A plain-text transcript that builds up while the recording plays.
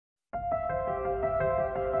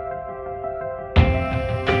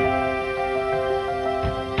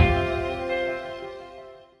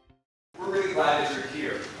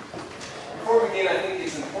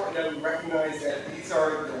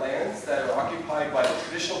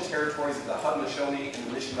traditional territories of the Haudenosaunee and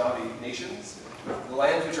the Anishinaabe nations, the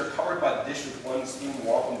lands which are covered by the Dish with One Spoon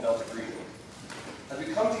Wampum Belt Agreement. As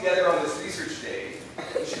we come together on this research day,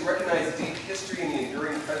 we should recognize deep history and the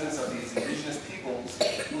enduring presence of these indigenous peoples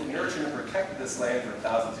who have nurtured and protected this land for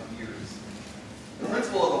thousands of years. The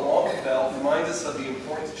principle of the Wampum Belt reminds us of the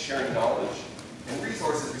importance of sharing knowledge and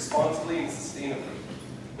resources responsibly and sustainably.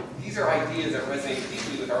 These are ideas that resonate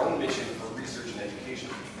deeply with our own mission for research and education.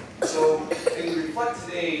 So, as we reflect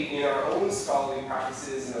today in our own scholarly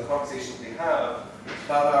practices and the conversations we have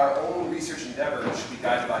about our own research endeavors should be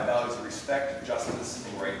guided by values of respect, justice,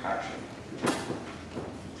 and right action.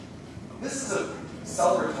 This is a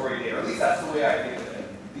celebratory day, or at least that's the way I think of it,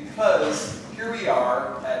 because here we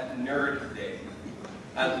are at Nerd Day.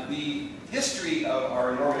 And the history of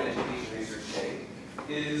our Norman Education Research Day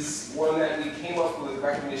is one that we came up with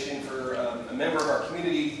recognition for a member of our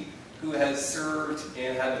community who has served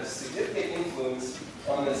and had a significant influence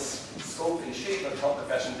on this scope and shape of health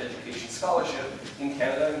professions education scholarship in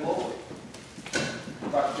Canada and globally.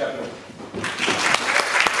 Dr. Geoff Norman.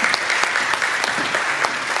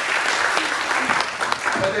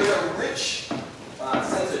 But there's a rich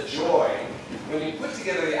sense of joy when you put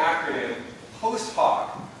together the acronym post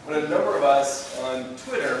hoc, when a number of us on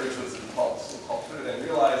Twitter, which was still called Twitter then,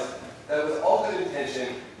 realized that with all good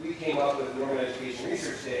intention, we came up with Norman Education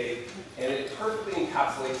Research Day, and it perfectly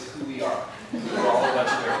encapsulates who we are. We're all a bunch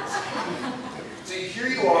of nerds. So here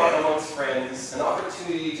you are amongst friends, an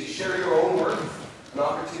opportunity to share your own work, an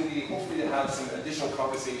opportunity hopefully to have some additional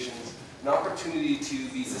conversations, an opportunity to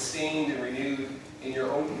be sustained and renewed in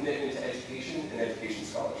your own commitment to education and education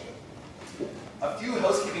scholarship. A few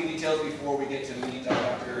housekeeping details before we get to meet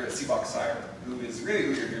Dr. Sebok-Syer, who is really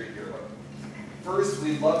who you're here to hear about. First,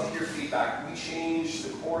 we'd love to hear feedback. We change the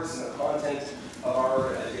course and the content of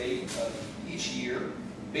our day each year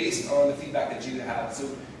based on the feedback that you have. So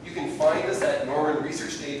you can find us at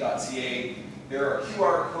normanresearchday.ca. There are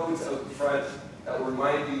QR codes out front that will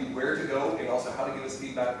remind you where to go and also how to give us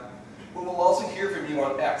feedback. But we'll also hear from you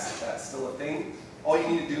on X, if that's still a thing. All you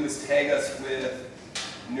need to do is tag us with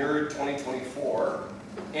Nerd 2024,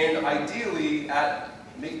 and ideally at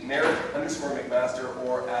MERIT_McMaster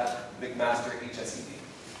or at McMaster HSED.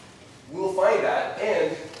 We'll find that,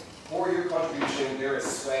 and for your contribution, there is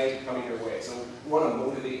swag coming your way. So we want to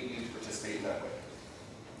motivate you to participate in that way.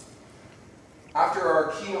 After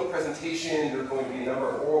our keynote presentation, there are going to be a number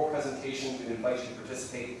of oral presentations. We invite you to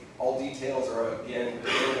participate. All details are, again,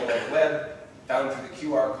 available on the web, found through the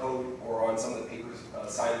QR code or on some of the papers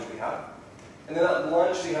signage we have. And then at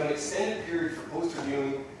lunch, we have an extended period for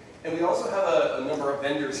post-reviewing, and we also have a number of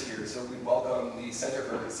vendors here. So we welcome the Center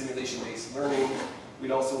for Simulation-Based Learning.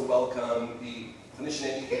 We'd also welcome the Clinician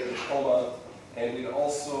Educator Diploma, and we'd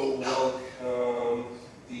also welcome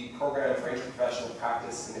the Program for Interprofessional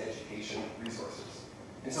Practice and Education Resources.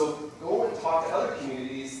 And so go and talk to other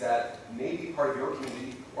communities that may be part of your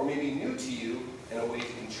community or may be new to you in a way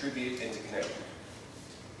to contribute and to connect you.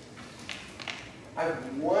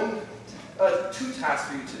 I have two tasks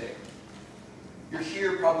for you today. You're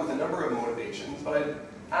here probably with a number of motivations, but I'd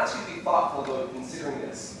ask you to be thoughtful about considering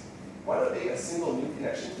this. Why not make a single new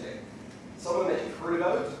connection today? Someone that you've heard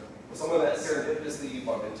about, or someone that serendipitously you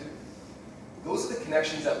bump into. Those are the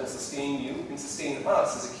connections that will sustain you and sustain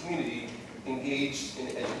us as a community engaged in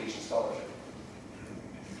education scholarship.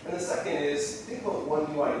 And the second is, think about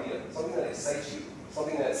one new idea, something that excites you,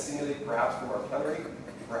 something that stimulates perhaps from our plenary,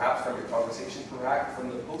 perhaps from your conversation, perhaps from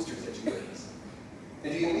the posters that you witness.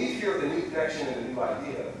 If you can leave here with a new connection and a new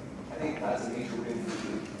idea, I think that's a major win for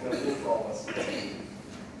you, and a win for all of us.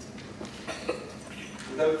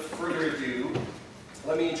 Without further ado,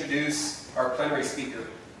 let me introduce our plenary speaker,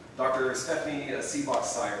 Dr. Stefanie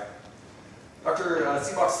Sebok-Syer. Dr.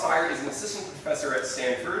 Sebok-Syer is an assistant professor at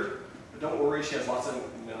Stanford, but don't worry, she has lots of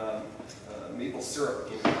maple syrup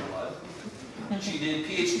in her blood. She did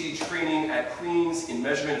PhD training at Queen's in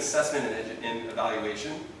measurement, assessment, and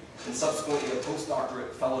evaluation, and subsequently a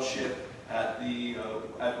postdoctorate fellowship at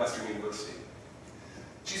Western University.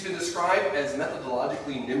 She's been described as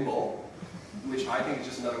methodologically nimble, which I think is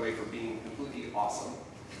just another way for being completely awesome.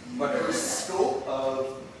 But her scope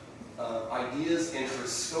of ideas and her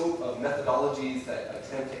scope of methodologies that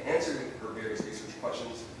attempt to answer her various research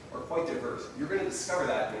questions are quite diverse. You're going to discover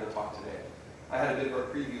that in her talk today. I had a bit of a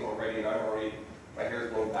preview already, and my hair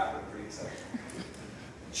is blowing back. I'm pretty excited.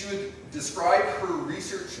 She would describe her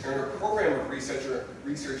research and her program of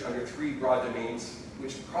research under three broad domains,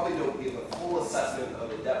 which probably don't give a full assessment of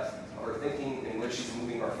the depth of her thinking and where she's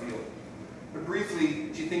moving our field. But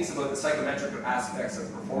briefly, she thinks about the psychometric aspects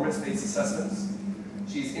of performance-based assessments.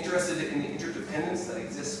 She's interested in the interdependence that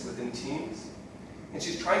exists within teams. and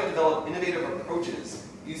she's trying to develop innovative approaches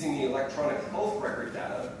using the electronic health record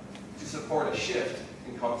data to support a shift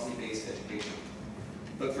in competency-based education.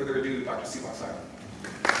 Without further ado, Dr. Sebok-Syer.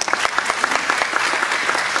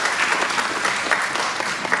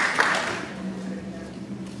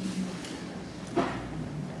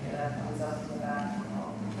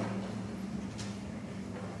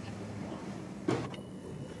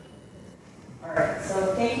 Alright,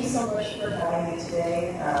 so thank you so much for having me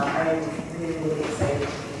today. I'm really, really excited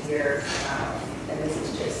to be here. And this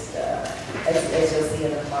is just, as you'll see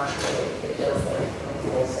in the talk, it feels like a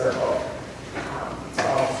full circle to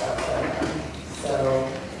all the stuff that I've done.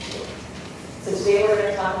 So today we're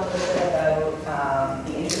going to talk a little bit about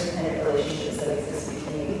the interdependent relationships that exist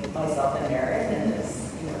between myself and Merit, and as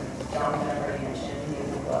John kind of already mentioned,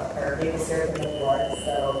 maple syrup in the blood.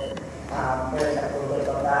 So we're going to talk a little bit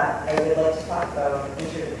about that. I would like to talk about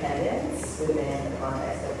interdependence within the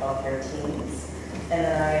context of healthcare teams. And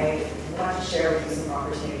then I want to share with you some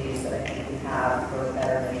opportunities that I think we have for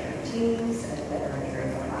better mentoring teams and better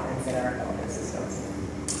mentoring what happens in our healthcare systems.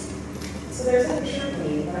 So there's a picture of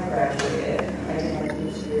me when I graduated. I did my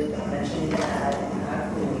PhD mentioning that I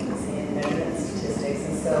have beliefs in measurement statistics.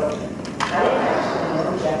 And so I didn't actually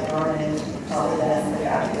know Geoff Norman called it as the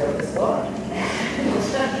guy who wrote this book.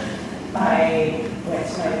 I went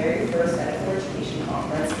to my very first medical education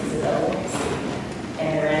conference in Schulich,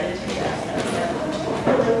 and I ran into Geoff, and I was like,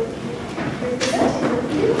 "Oh, you're presenting your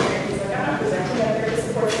future." He's like, "I'm not presenting, I'm here to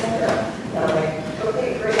support Canada." And I'm like, "Okay,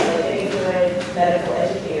 great." Like any good medical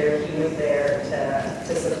educator, he was there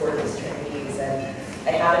to support his trainees, and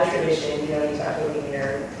I had a tradition. You talk to me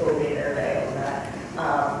or COVID or I own that.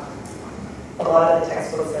 A lot of the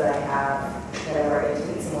textbooks that I have, whenever I get to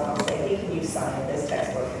meet someone, I'll say, "Hey, can you sign this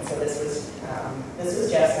textbook?" And so this was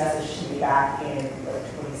Geoff's message to me back in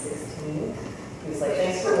 2016. He was like,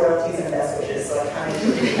 "Thanks for royalties and best wishes." So I kind of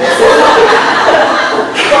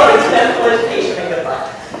well, it's medical education and good luck.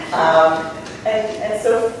 And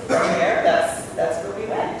so from there, that's where we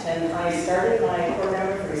went. And I started my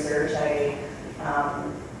program of research.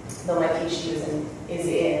 Though my PhD is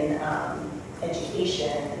in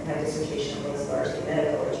education, my dissertation was largely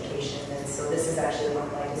medical education, and so this is actually one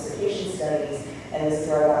of my dissertation studies, and this is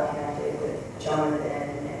where I got connected with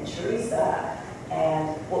Jonathan and Teresa.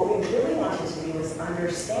 And what we really wanted to do was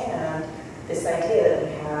understand this idea that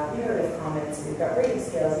we have narrative comments, and we've got rating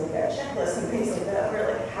scales, and we've got checklists and things like that.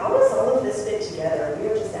 We're like, how does all of this fit together? We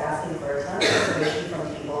were just asking for a ton of information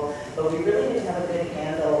from people, but we really didn't have a good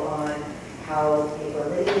handle on how they were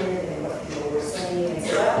rated and what people were saying. And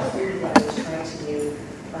so that was really what I was trying to do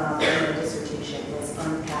in my dissertation, was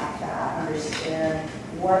unpack that, understand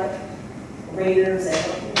what raters and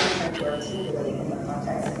what people are trying to articulate in the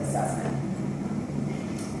context of assessment.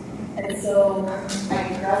 And so I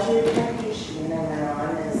graduated my PhD and I went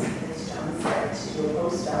on, as John said, to do a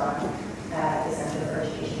postdoc at the Center for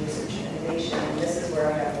Education Research and Innovation. And this is where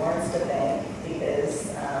I have Lawrence to thank, because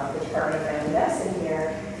the Department of Family Medicine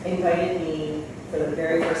here invited me for the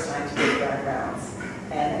very first time to do grand rounds.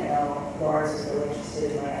 And I know Lawrence was really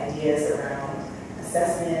interested in my ideas around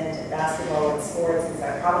assessment and basketball and sports, and so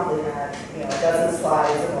I probably had a dozen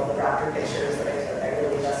slides of all the Raptor pictures that I took. I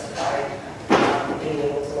really justified being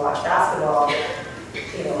able to watch basketball,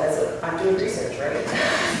 as I'm doing research, right?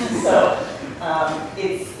 So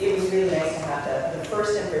it was really nice to have the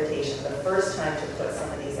first invitation, the first time to put some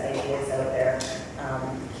of these ideas out there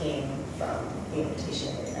came from the invitation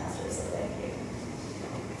of McMaster, so thank you.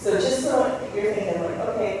 So just so you're thinking, like,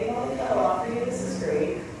 okay, we've got a lot for you, this is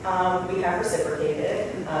great. We have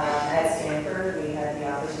reciprocated. At Stanford, we had the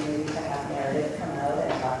opportunity to have Meredith come out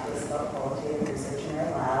and talk to us about qualitative research in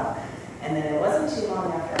our lab. And then it wasn't too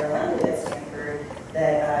long after I landed at Stanford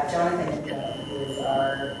that Jonathan, who is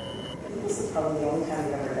I think this is probably the only time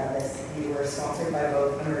we've ever done this, we were sponsored by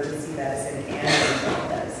both emergency medicine and internal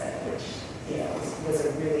medicine, which was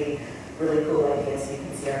a really, really cool idea. So you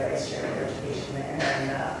can see our vice chair of education there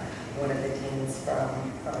and one of the deans from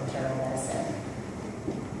internal medicine.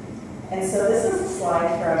 And so this is a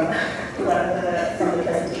slide from the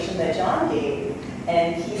presentation that John gave.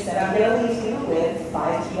 And he said, I'm going to leave you with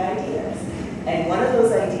 5 key ideas. And one of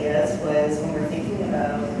those ideas was, when we're thinking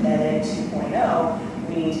about MERIT 2.0,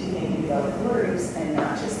 we need to be thinking about groups and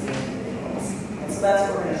not just the individuals. And so that's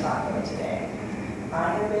what we're going to talk about today.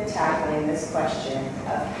 I have been tackling this question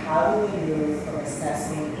of how do we move from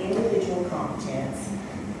assessing individual competence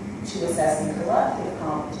to assessing collective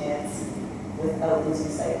competence without losing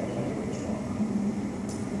sight of the individual.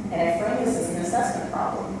 And I frame this as an assessment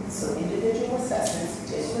problem. So individual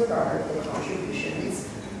assessments disregard the contributions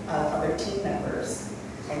of other team members,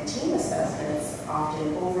 and team assessments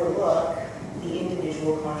often overlook the individual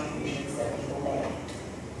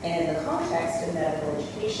context of medical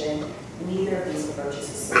education, neither of these approaches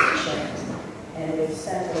is sufficient. And we've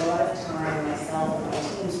spent a lot of time, myself and my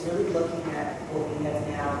teams, really looking at what we have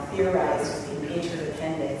now theorized as being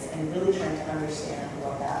interdependence and really trying to understand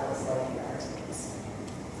what that looks like in our teams.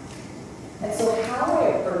 And so how I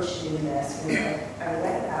approached doing this was I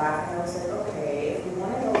went back and I was like, okay, if we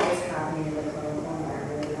want to know what's happening in the clinical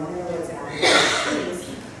environment, we want to know what's happening in the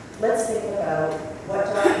space, let's think about what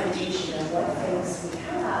documentation and what things we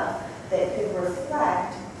have that could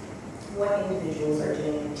reflect what individuals are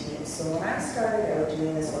doing in teams. So when I started out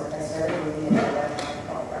doing this work, I started looking at the electronic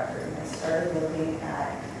health record, and I started looking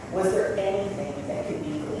at, was there anything that could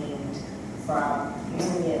be gleaned from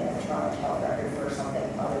using the electronic health record for something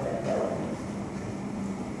other than billing?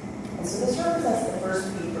 And so this represents the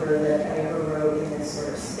first paper that I ever wrote in this sort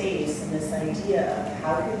of space, and this idea of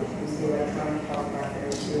how do we use the electronic health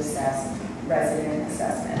record to assess resident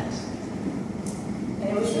assessment.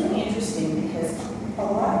 And it was really interesting because a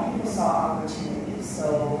lot of people saw opportunities.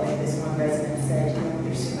 So like this one resident said, you know,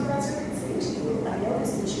 your supervisor could say to you, I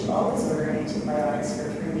noticed that you always order antibiotics for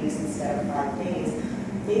 3 weeks instead of 5 days.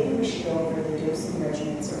 Maybe we should go over the dosing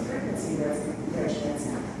regimens or frequency regimens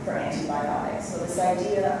for antibiotics. So this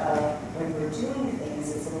idea of when we're doing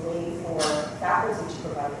things, it's a way for faculty to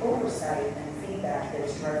provide oversight and feedback that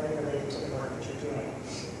is directly related to the work that you're doing.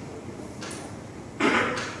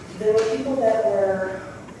 There were people that were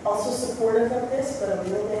also supportive of this, but a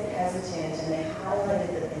little bit hesitant, and they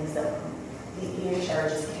highlighted the things that the EHR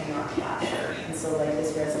just cannot capture. And so like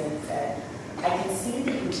this resident said, I can see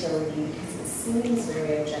the utility because it seems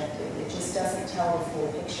very objective. It just doesn't tell the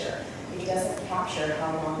full picture. It doesn't capture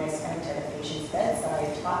how long I spent at a patient's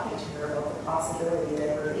bedside talking to her about the possibility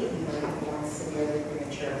that her baby might be born severely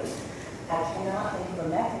prematurely. I cannot think of a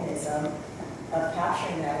mechanism of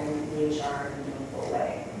capturing that in the EHR in a meaningful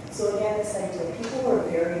way. So again, this idea, people were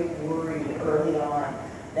very worried early on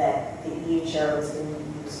that the EHR was going to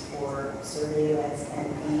be used for surveillance and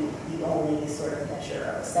be the only sort of measure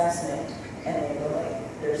of assessment. And they were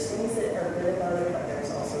like, there's things that are good about it, but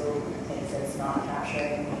there's also things that it's not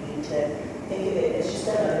capturing. We need to think of it as just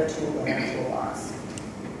another tool in our toolbox.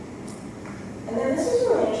 And then this is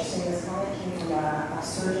really interesting. This comment came from a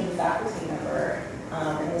surgeon faculty member,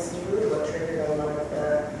 and this is really what triggered a lot of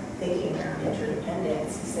the thinking around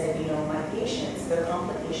interdependence. He said, you know, my patients, their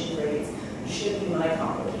complication rates should be my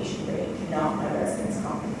complication rate, not my resident's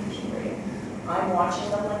complication rate. I'm watching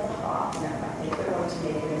them like a hawk, and if I think they're going to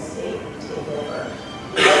make a mistake and take over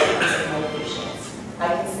the outcomes of my patients,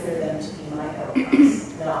 I consider them to be my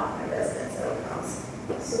outcomes, not my residents' outcomes.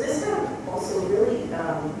 So this had also really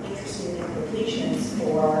interesting implications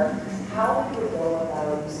for how we would go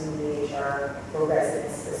about using the EHR for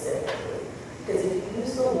residents specifically. Because if you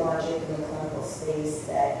use the logic in the clinical space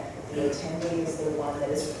that the attending is the one that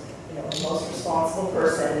is, you know, the most responsible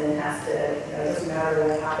person and has to, you know, it doesn't matter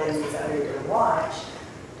what happens, it's under your watch,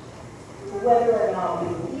 whether or not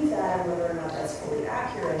we believe that, whether or not that's fully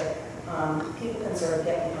accurate, people can sort of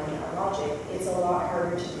get behind that logic. It's a lot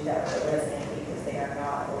harder to do that for a resident because they are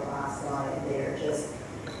not the last line, they are just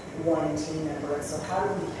one team member. So how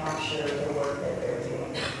do we capture the work that they're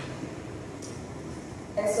doing?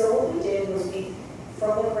 And so what we did was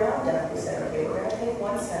from the ground up, we said, okay, we're going to take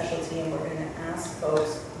one specialty and we're going to ask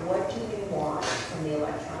folks, what do you want from the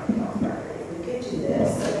electronic health record? If we could do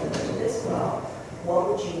this, and we could do this well,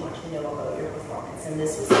 what would you want to know about your performance? And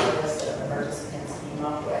this was the list that the participants came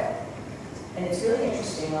up with. And it's really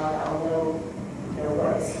interesting, I'll know, you know,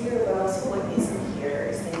 what is here, but also what isn't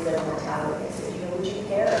here is things like mortality. So, you know, would you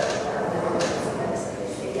care about medicine?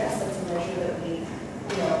 They say, yes, that's a measure that we,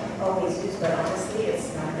 you know, always use, but honestly,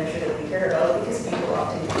 it's not a measure that we care about because people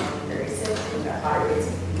often become very sick. We've got high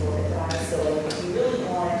rates of people that die. So, like, if we really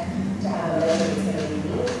want to have a measure that's going to be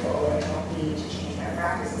meaningful and help me to change my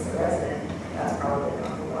practice as a resident, that's probably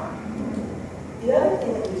number one. The other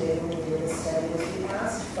thing that we did when we did this study was we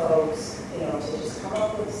asked folks, you know, to just come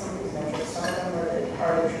up with some of these measures. Some of them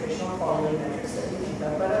are the traditional quality measures that we think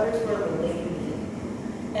of, but others were really unique.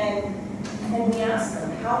 And we asked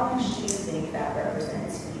them, how much do you think that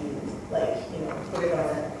represents you? Like, you know, put it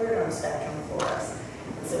on a spectrum for us.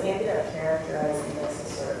 And so we ended up characterizing this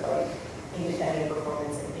as sort of like independent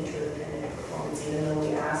performance and interdependent performance. Even though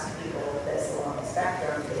we asked people this along the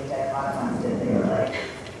spectrum, they dichotomized it. They were like,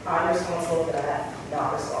 I'm responsible for that,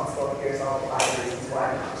 not responsible. Here's all the 5 reasons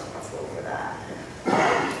why I'm not responsible for that.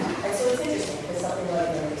 And so it's interesting because something like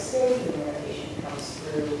a mistake, when a patient comes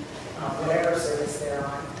through whatever service they're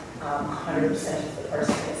on, 100% of the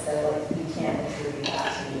participants said, like, you can't attribute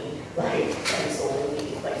that to me, like, and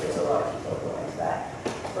solely, like, there's a lot of people going to that.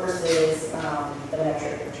 Versus versus the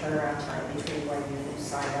metric of turnaround time between when you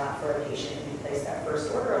sign up for a patient and you place that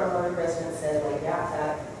first order. A lot of residents said, like, yeah,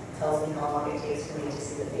 that tells me how long it takes for me to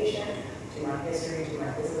see the patient, do my history, do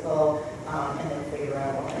my physical, and then figure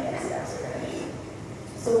out what my next steps are going to be.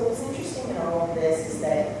 So what's interesting in all of this is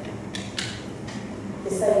that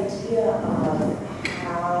this idea of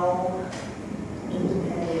how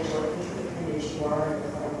independent or interdependent you are in the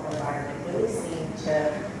clinical environment really seemed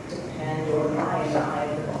to depend or rely on the eye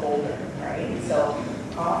of the beholder, right? So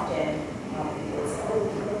often people say, oh,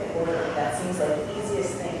 if you look at order, that seems like the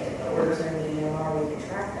easiest thing. If the orders are in the EMR, we can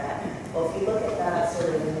track that. Well, if you look at that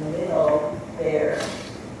sort of in the middle there,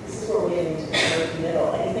 this is where we get into the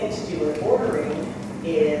middle. Anything to do with ordering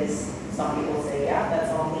is, some people say, yeah,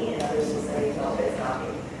 that's all me, and others will say, no, it's not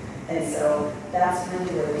me. And so that's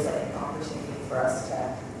really where there's like an opportunity for us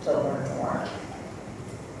to learn more.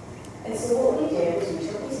 And so what we did was we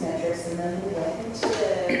took these metrics and then we went into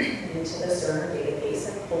the Cerner database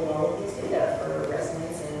and pulled all of these data for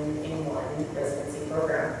residents in one residency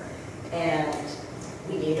program. And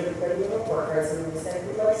we gave everybody the report cards and we said,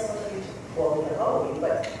 we'd like some of you to, well, we don't know you,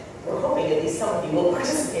 but we're hoping at least some of you will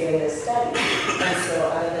participate in this study. And so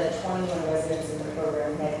out of the 21 residents in the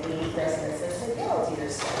program, we had 8 residents that said, yeah, I'll do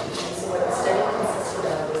this study. And so what the study consisted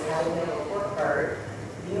of was having a report card,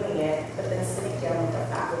 viewing it, but then sitting down with a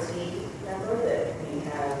faculty member that we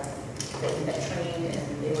had trained,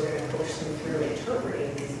 and they were going to coach them through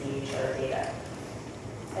interpreting these EHR data.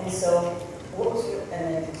 And so what was your,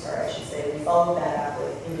 and then, sorry, I should say, we followed that up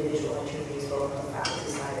with individual interviews both on the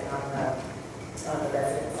faculty side and on the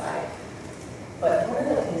resident side. But one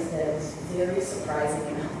of the things that was very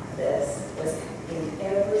surprising in all of this was in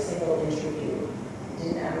every single interview,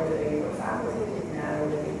 didn't matter whether you were faculty, didn't matter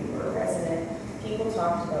whether you were a resident, people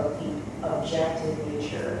talked about the objective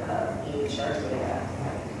nature of EHR data.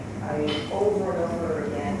 I over and over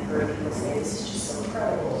again heard people say, this is just so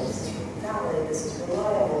credible, this is valid, this is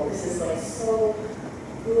reliable, this is like so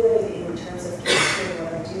good in terms of capturing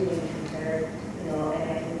what I'm doing compared,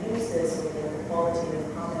 and I can use this with the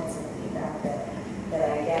qualitative comments and feedback that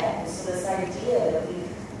I get. And so this idea that we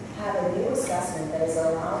have a new assessment that is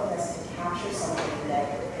allowing us to capture something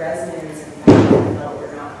that residents and faculty felt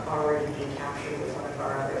were not already being captured with one of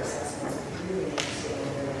our other assessments was really interesting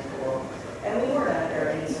and really cool. And we weren't under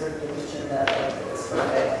any sort of delusion that like it was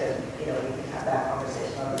perfect, and we can have that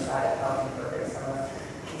conversation on the side of how imperfect some of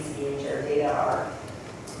these EHR data are.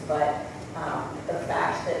 But the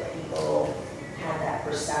fact that people had that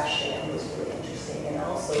perception was really interesting, and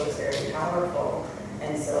also was very powerful.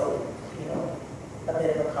 And so, a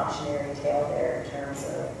bit of a cautionary tale there in terms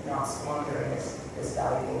of not squandering this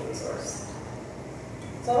valuable resource.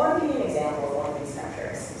 So I want to give you an example of one of these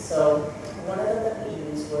metrics. So one of them that we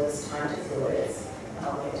used was time to fluids. We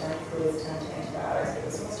had time to fluids, time to antibiotics, but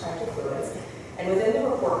this one was time to fluids. And within the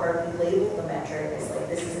report card, we labeled the metric as like,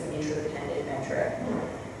 this is an interdependent metric.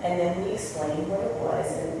 And then we explained what it was,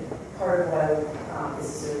 and part of why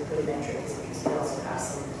this is a good metric is because we also have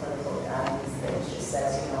some clinical guidance that just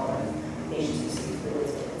says, when patients receive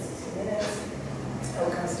fluids within 60 minutes,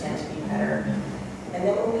 outcomes tend to be better. And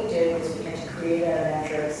then what we did was we had to create a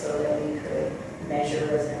metric so that we could measure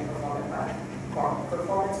resident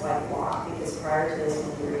performance by block, because prior to this, when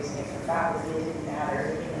we were using it for faculty, it didn't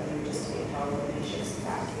matter. You would just take how many patients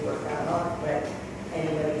faculty worked on a month, but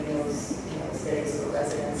anybody knows, studies for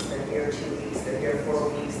residents, they're here 2 weeks, they're here 4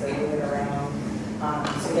 weeks, they're moving around.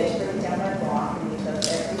 So we had to break down our block, and we took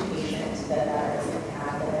every patient that resident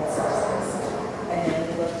had that had sepsis, and then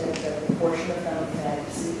we looked at the proportion of them that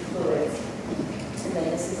received fluids. And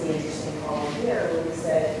then this is the interesting column here, where we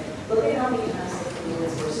said, look at how many times the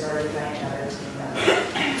fluids were started by another team member.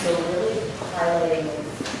 So really highlighting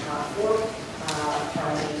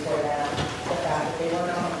for them the fact that they were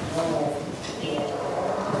not normal in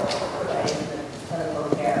providing the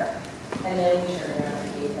clinical care. And then we turned around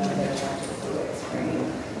and gave them their time to fluids,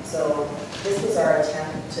 right? So this was our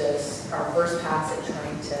attempt our first pass at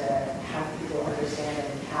trying to have people understand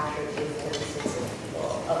and capture the statistics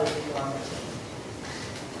of other people on the team.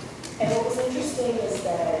 And what was interesting is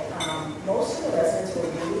that most of the residents were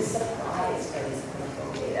really surprised by these clinical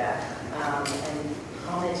data and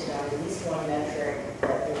commented on at least one metric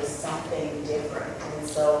that there was something different. And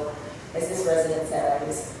so, as this resident said,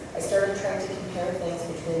 I started trying to compare things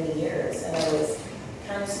between the years, and I was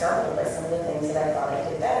kind of startled by some of the things that I thought I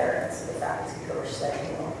did better. And so the faculty coach said,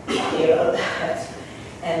 tell me about that.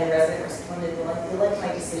 And the resident responded, well, I feel like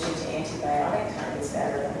my decision to antibiotic time is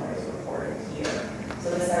better than what is reported here. So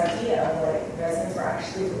this idea of residents were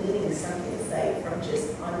actually gleaning some insight from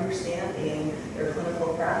just understanding their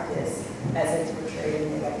clinical practice as it's portrayed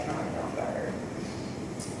in the electronic health record.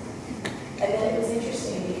 And then it was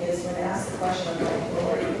interesting because when asked the question of like, well,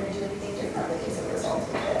 are you going to do anything differently as a result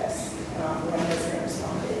of this? One resident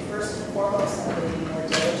responded, first and foremost, I'm going to be more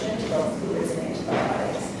diligent about fluids and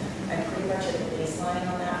antibiotics. I'm pretty much at the baseline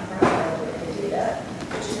on that front. I'm going to do that,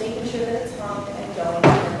 which is making sure that it's pumped and going,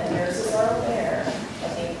 and the nurses are aware of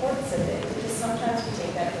the importance of it. Because sometimes we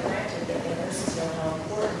take that for granted that the nurses know how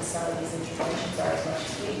important some of these interventions are as much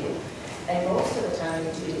as we do. And most of the time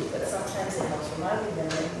we do, but sometimes it helps reminding them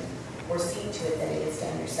or see to it that it gets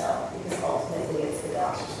done yourself, because ultimately it's the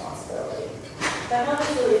doc's responsibility. That one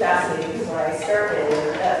was really fascinating because when I started,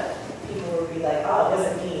 people would be like, oh, it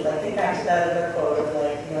wasn't me. Like, think back to that other quote of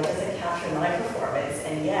like, you know, it doesn't capture my performance.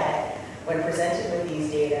 And yet, when presented with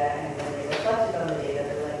these data and when they reflected on the data,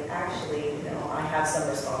 they're like, actually, you know, I have some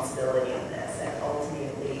responsibility in this, and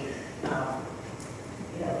ultimately,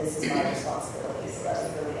 you know, this is my responsibility. So that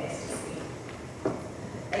was really nice to see.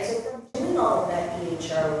 And so from doing all of that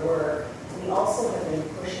EHR work, we also have been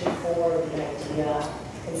pushing forward the idea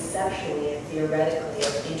conceptually and theoretically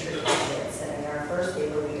of interdependence. And in our first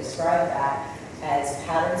paper, we described that as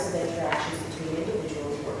patterns of interactions between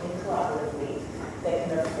individuals working collaboratively that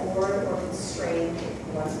can afford or constrain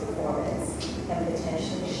one's performance and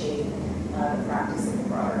potentially shape the practice of the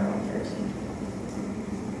broader healthcare team.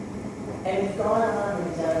 And we've gone on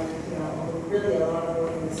and done, you know, really a lot of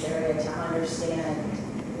work in this area to understand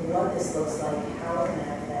what this looks like, how it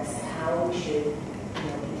manifests, how we should, you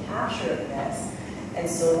know, be capturing this. And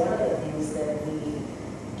so one of the things that we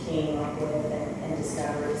came up with and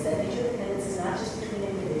discovered is that interdependence is not just between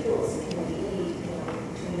individuals, it can be, you know,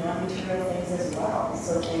 between non-material things as well.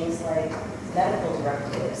 So things like medical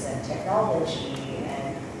directives and technology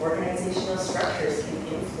and organizational structures can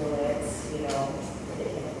influence, you know, they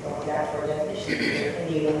can go back to our definition,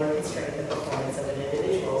 enable or constrain the performance of an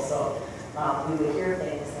individual. So we would hear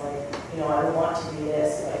things like, you know, I would want to do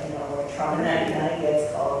this, but, you know, when Trauma 99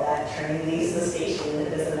 gets called, that train leaves the station, and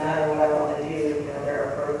it doesn't matter what I want to do, you know, there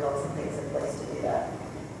are protocols and things in place to do that.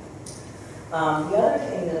 The other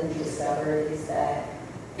thing that we discovered is that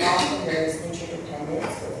often there is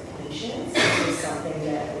interdependence with patients, which is something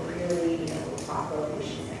that really, you know, we'll talk about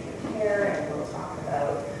patient-centered care, and we'll talk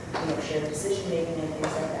about, you know, shared decision-making and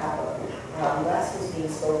things like that, but less was being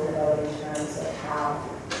spoken about in terms of how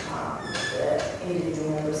the individual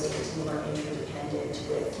members of the team are interdependent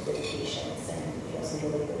with patients, and, you know,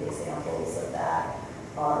 some really good examples of that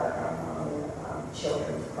are among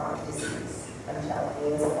children with chronic disease. I'm telling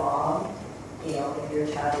you, as a mom, you know, if your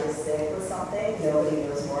child is sick with something, nobody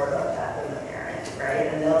knows more about that than the parent, right?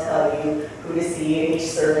 And they'll tell you who to see in each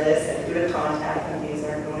service and who to contact when things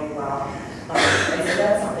aren't going well. And so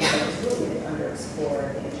that's something that has really been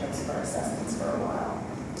underexplored in terms of our assessments for a while.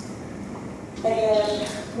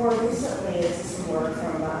 And more recently, this is some work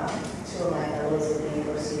from two of my fellows at the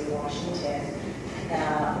University of Washington.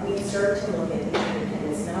 We started to look at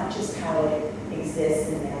interdependence, not just how it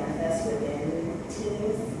exists and manifests within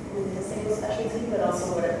teams within a single specialty, but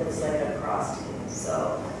also what it looks like across teams.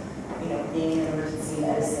 So, you know, being in emergency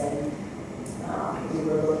medicine, we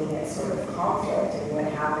were looking at sort of conflict and what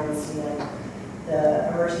happens when the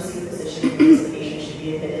emergency physician believes a patient should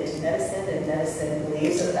be admitted to medicine, and medicine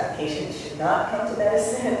believes that that patient should not come to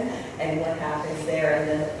medicine, and what happens there,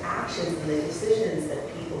 and the actions and the decisions that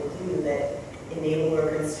people do that enable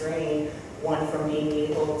or constrain one from being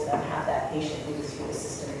able to have that patient move through the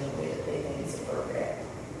system in the way that they think is appropriate.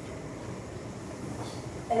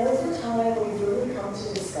 And over time, we've really come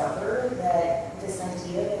to discover that this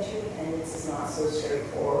idea of interdependence is not so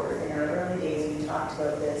straightforward. In our early days, we talked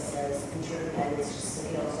about this as interdependence just,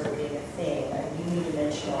 you know, sort of being a thing, a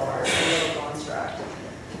unidimensional or single construct.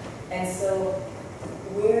 And so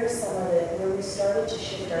where we started to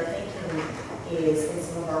shift our thinking is in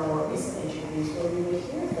some of our more recent interviews where we would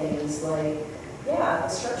hear things like, yeah, the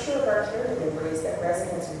structure of our care delivery is that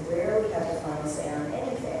residents rarely have the final say on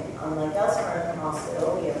anything. Unlike elsewhere in the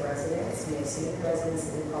hospital, we have residents, we have senior residents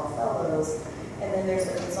that we call fellows, and then there's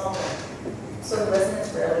a consultant. So the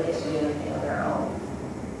residents rarely get to do anything on their own.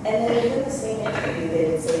 And then within the same interview,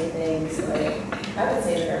 they would say things like, I would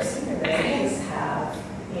say that our senior residents have,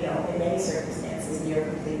 you know, in many circumstances, near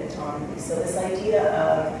complete autonomy. So this idea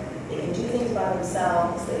of they can do things by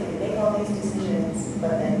themselves, they can make all these decisions,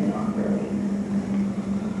 but then not really.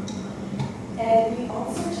 And we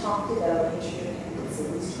also talked about interdependence,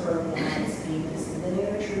 at least early on, as being this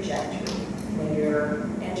linear trajectory. When you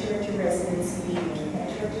enter into residency, when you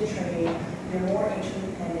enter into training, you're more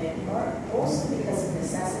interdependent, mostly because of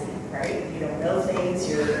necessity, right? You don't know things,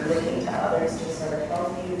 you're looking to others to sort of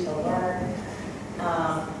help you to learn.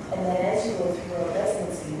 And then as you go through a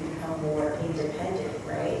residency, you become more independent,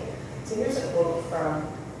 right? So here's a quote from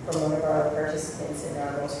one of our participants in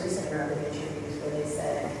our most recent round of interviews where they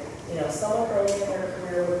said, you know, someone early in their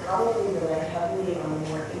career would probably rely heavily on a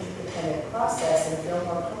more interdependent process and feel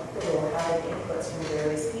more comfortable having inputs from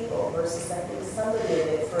various people versus I think somebody a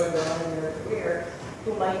bit further on in their career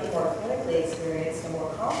who might be more clinically experienced and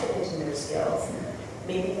more confident in their skills,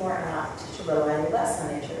 may be more apt to rely less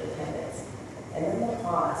on interdependence. And then the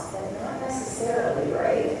pause, but not necessarily,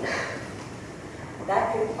 right?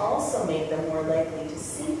 That could also make them more likely to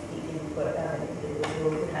seek the input of an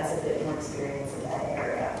individual who has a bit more experience in that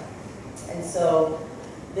area. And so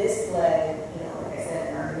this led, you know, like I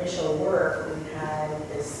said, in our initial work, we had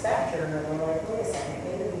this spectrum, and we're like, wait a second,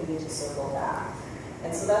 maybe we need to circle back.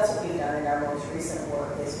 And so that's what we've done in our most recent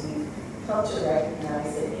work, is we've come to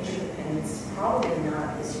recognize that interdependence is probably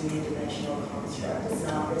not this unidimensional construct. It's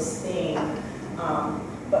not this thing,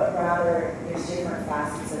 but rather there's different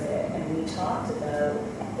facets of it. And we talked about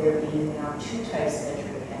there being now two types of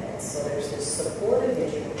interdependence. So there's this supportive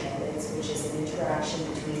interdependence, which is an interaction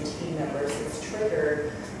between team members that's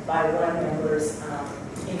triggered by one member's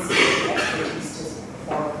insufficient expertise to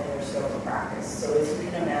perform within their scope of practice. So as you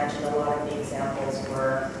can imagine, a lot of the examples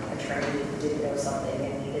were a trainee who didn't know something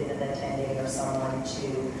and needed an attending or someone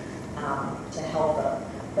to help them.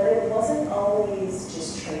 But it wasn't always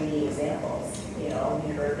just trainee examples. You know,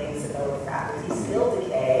 we heard things about faculty skill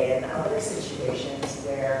decay and other situations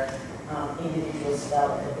where individuals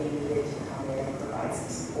felt that they needed to come in and provide some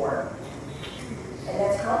support. And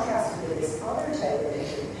that's contrasted with this other type of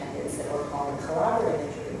interdependence that we're calling collaborative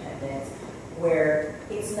interdependence, where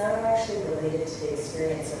it's not actually related to the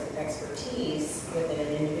experience of expertise within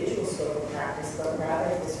an individual scope of practice, but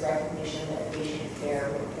rather this recognition that patient care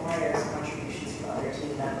requires contributions from other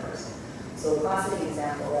team members. So a classic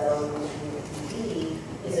example that I'll use from the PD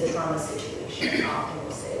is a trauma situation. Often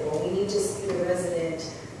we'll say, well, we need to see the resident,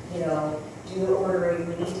 you know, do the ordering,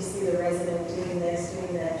 we need to see the resident doing this,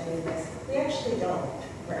 doing that, doing this. We actually don't,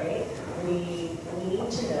 right? We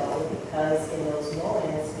need to know, because in those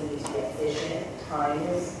moments we need to be efficient, time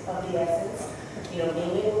is of the essence. You know,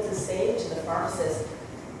 being able to say to the pharmacist,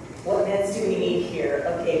 what meds do we need here?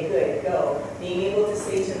 Okay, good, go. Being able to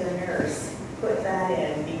say to the nurse, put that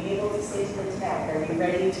in. Being able to say to the tech, are you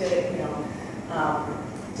ready to, you know,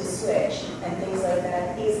 to switch? And things like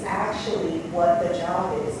that is actually what the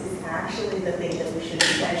job is. It's actually the thing that we should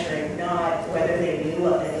be measuring, not whether they knew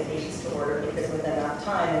what medications to order, because with enough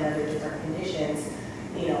time and under different conditions,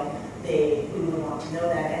 you know, we would want to know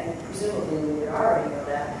that, and presumably we would already know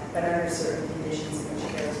that, but under certain conditions in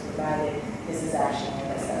which care is provided, this is actually a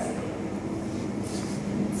necessity.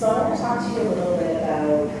 So I want to talk to you a little bit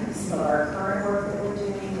about some of our current work that we're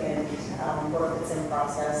doing and work that's in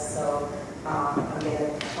process. So I'm going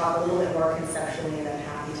to talk a little bit more conceptually, and I'm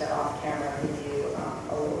happy to off-camera give you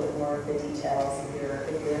a little bit more of the details if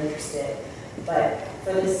you're interested. But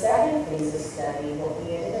for the second phase of study, what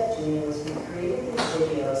we ended up doing was we created these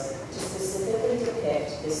videos to specifically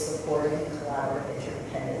depict this supportive and collaborative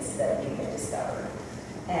interdependence that we had discovered.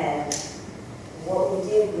 And what we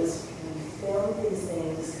did was we filmed these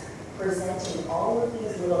things presenting all of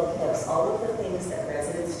these little clips, all of the things that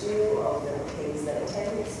residents do, all of the things that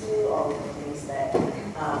attendants do, all of the things that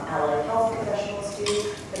allied health professionals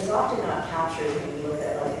do. But it's often not captured when you look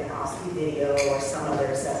at like an OSCE video or some other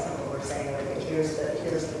assessment where we're saying, okay, here's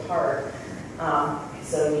the part.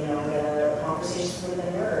 So, you know, the conversations with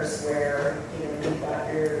a nurse where, you know, you've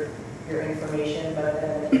got your information, but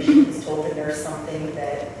the patient has told the nurse something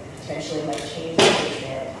that potentially might change the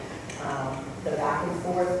patient. The back and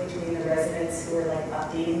forth between the residents who are like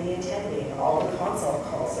updating the attending, all the consult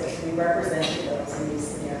calls, like we represented those in these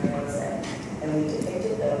scenarios and we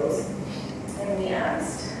depicted those. And we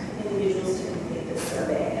asked individuals to complete the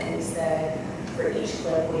survey, and we said for each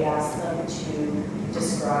clip we asked them to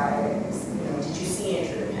describe, you know, did you see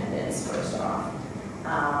interdependence first off?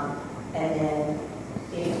 And then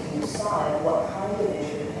if you saw it, what kind of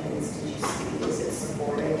interdependence did you see? Was it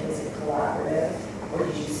supportive? Was it collaborative? Or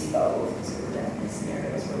did you see both? Because we were definitely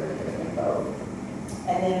scenarios where we were doing both.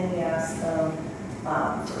 And then we asked them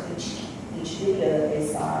for each video that they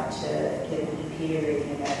saw to give an EPA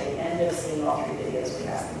rating, and at the end of seeing all three videos, we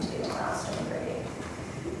asked them to give a milestone rating.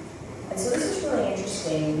 And so this is really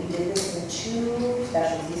interesting. We did this in two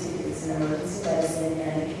specialties. We did this in emergency medicine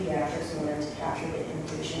and in pediatrics. We wanted to capture the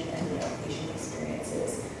inpatient and the outpatient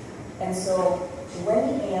experiences. And so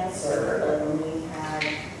when the answer, like when we had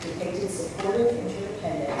depicted supportive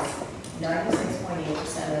interdependence,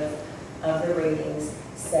 96.8% of the ratings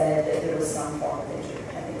said that there was some form of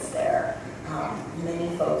interdependence there.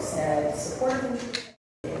 Many folks said supportive interdependence.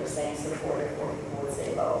 They were saying supportive, or people would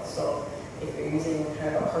say both. So if you're using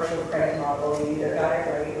kind of a partial credit model, you either got it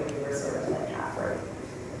right or you were sort of like half right.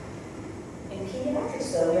 In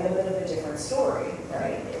pediatrics, though, we have a bit of a different story,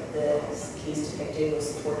 right? The case depicted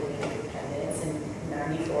was supporting interdependence, and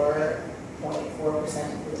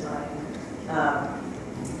 94.4% of the time,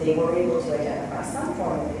 they were able to identify some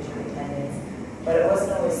form of interdependence, but it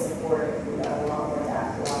wasn't always supportive. We got along with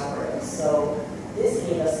that collaborative. So this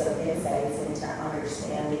gave us some insights into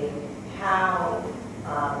understanding how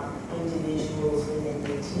individuals within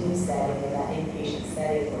the team setting and that inpatient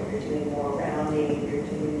setting, where you're doing more rounding, you're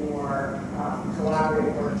doing more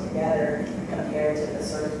collaborative work together, compared to the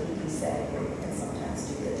sort of EP setting where you can sometimes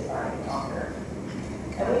do the divide and conquer.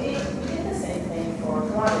 And we did the same thing for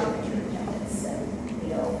collaborative interdependence, and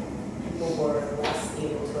people were less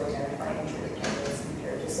able to identify interdependence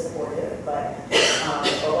compared to supportive, but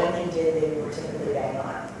when they did, they were typically bang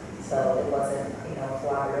on. So it wasn't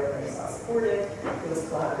collaborative when they saw supportive, it was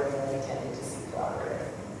collaborative when they tended to see collaborative.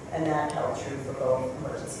 And that held true for both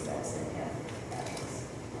emergency medicine and pediatrics.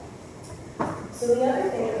 So the other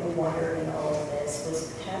thing that we wondered in all of this was,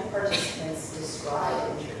 can participants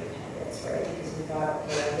describe interdependence, right? Because we thought,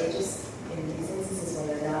 are they just, in these instances when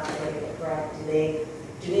they're not getting it correct, do they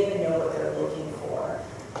even know what they're looking for?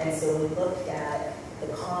 And so we looked at the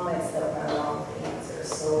comments that went along with the answers.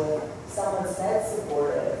 So if someone said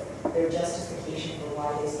supportive, their justification for why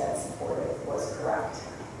they said supportive was correct.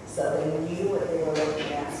 So they knew what they were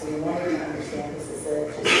looking at. So we wanted to understand, is this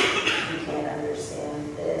you can't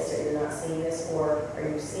understand this, or you're not seeing this, or are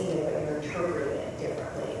you seeing it but you're interpreting it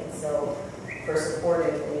differently? And so for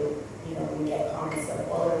supportive, we get comments like,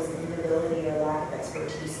 well, there was an inability or lack of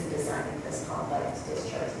expertise in designing this complex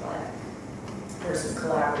discharge plan. Versus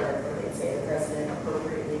collaborative, where they'd say the president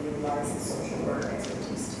appropriately utilized the social work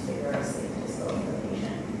expertise to figure out a safe disposal of the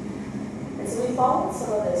patient. And so we followed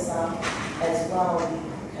some of this up as well,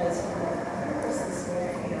 because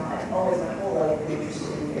I've always my whole life been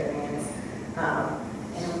interested in variants. And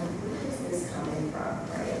where is this coming from,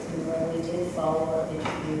 right? And when we did follow-up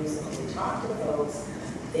interviews and we talked to folks,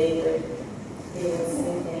 they would say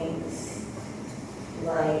things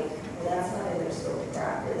like, well, that's not in their scope of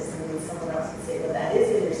practice. And then someone else would say, well, that is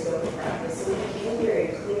in their scope of practice. So it became very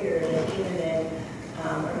clear that even in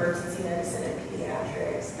emergency medicine and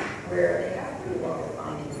pediatrics, where they have pretty well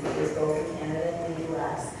defined diseases both in Canada and the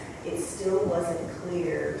US, it still wasn't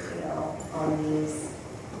clear, on these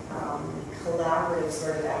collaborative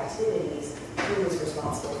sort of activities, who was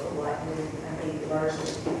responsible for what. And I think largely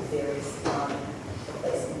varies on the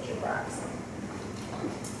place in which you're practicing.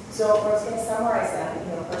 So I was going to summarize that.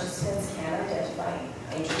 Participants can identify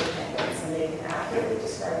interdependence, and they can accurately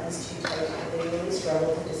describe these two types, but they really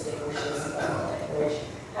struggle to distinguish this component, which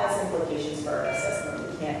has implications for our assessment.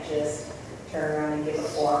 We can't just turn around and give a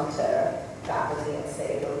form to faculty and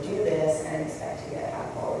say, go do this, and expect to get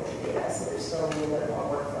high-quality data. So there's still a little bit more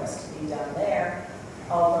work for us to be done there.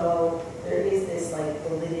 Although there is this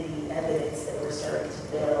validity evidence that we're starting to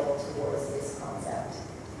build towards this concept.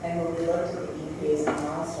 And when we looked at the EPA's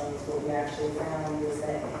milestones, what we actually found was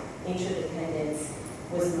that interdependence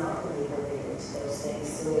was not really related to those things.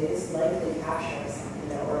 So it is likely capturing something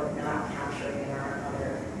that we're not capturing in our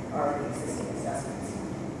other already existing assessments.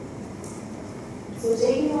 So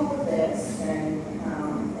taking all of this and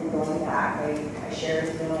going back, I shared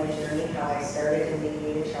with you my journey, how I started in the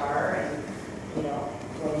EHR, and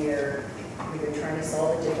when you're trying to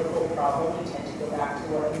solve a difficult problem, you tend to go back to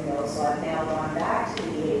what you know. So I've now gone back to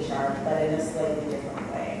the EHR, but in a slightly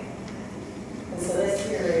different way. And so this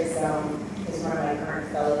here is one of my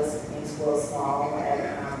current fellows. His name's Will Small at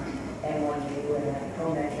NYU, and I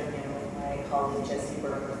co-mentored him with my colleague Jesse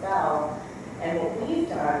Berger-Fell. And what we've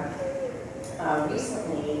done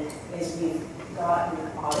recently is we've gotten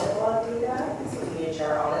audit log data, so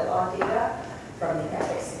EHR audit log data from the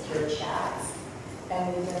Epic Secure Chats.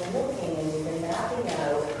 And we've been looking and we've been mapping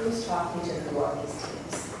out who's talking to who on these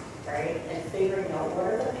teams, right? And figuring out what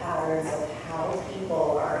are the patterns of how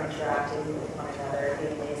people are interacting with one another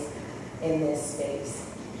in this space.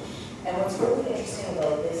 And what's really interesting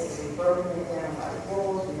about this is we've broken it down by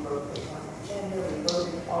roles, we've broken it down by gender, we've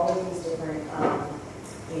broken all of these different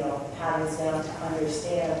patterns down to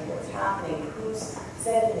understand what's happening, who's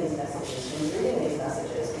sending these messages, who's reading these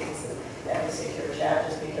messages, because that was secure chat.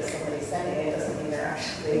 Just because somebody's sending it doesn't mean they're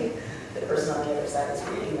actually the person on the other side is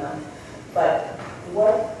reading them. But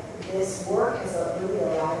what this work has really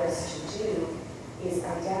allowed us to do is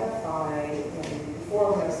identify,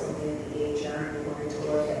 before when I was looking at the EHR, we wanted to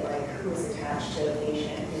look at who is attached to a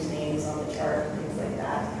patient, whose name is on the chart, things like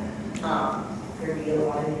that. There would be a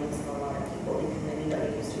lot of names of a lot of people, because anybody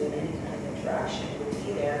who's doing any kind of interaction would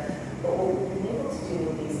be there. But what we've been able to do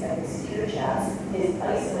with these types of secure chats is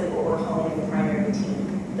isolate what we're calling the primary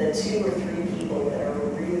team, the 2 or 3 people that are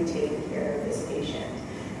really taking care of this patient.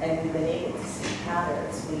 And we've been able to see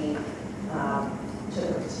patterns. We took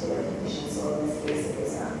a particular condition, so in this case it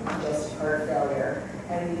was congestive heart failure,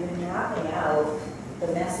 and we've been mapping out the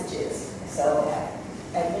messages. So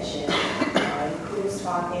at admission, who's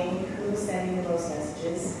talking, who's sending the most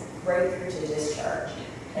messages, right through to discharge.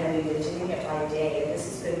 And we've been doing it by day, and this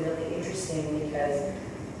has been really interesting because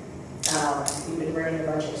we've been running a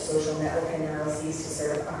bunch of social network analyses to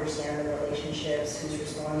sort of understand the relationships, who's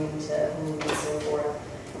responding to whom, and so forth.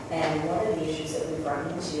 And one of the issues that we've run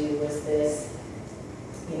into was this,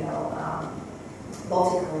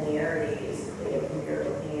 multicollinearity, basically, if you're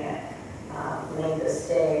looking at length of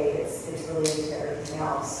stay, it's related to everything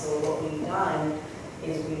else. So what we've done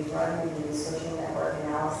is we've run these social network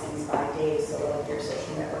analyses by day. So like your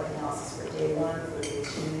social network analysis for day 1, for day 2,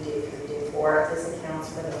 day 3, day 4. This accounts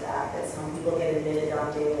for the fact that some people get admitted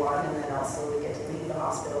on day 1 and then also we get to leave the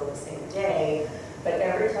hospital the same day. But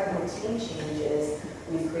every time the team changes,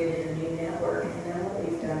 we've created a new network, and then what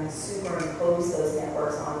we've done is superimpose those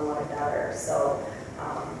networks on one another. So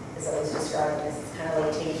as I was describing this, it's kind of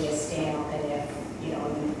like taking a stamp, and if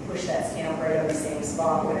you push that stamp right on the same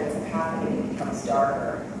spot, what ends up happening, it becomes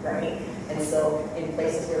darker, right? And so in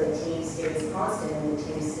places where the team stays constant and the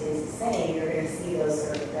team stays the same, you're going to see those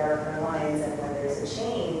sort of darker lines, and when there's a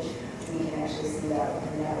change, we can actually see that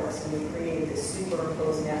with the network. So we created this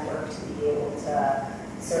superimposed network to be able to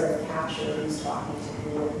sort of capture who's talking to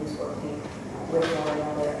who and who's working with one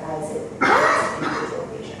another as it relates to individual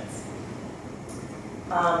patients.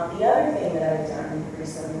 The other thing that I've done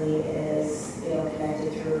recently is,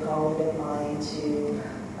 connected through a colleague of mine to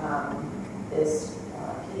this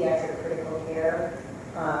pediatric critical care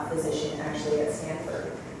physician actually at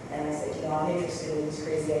Stanford. And I said, I'm interested in these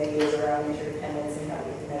crazy ideas around interdependence and how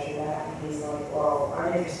we can measure that. And he's like, well,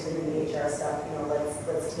 I'm interested in the HR stuff,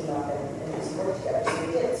 let's team up and do some work together. So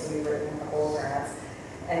we did. So we've written a couple of grants.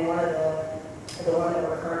 And one of the one that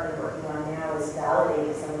we're currently working on now is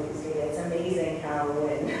validating some of these data. It's amazing how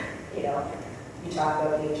when, you talk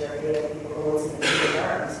about the HR data, people go, it's in the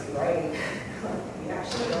arms, right? You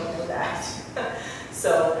actually don't know that.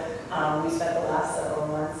 So we spent the last several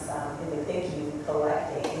months in the thinking,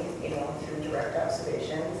 collecting, through direct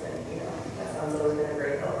observations, and that sounds always been a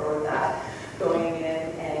great helper with that. Going in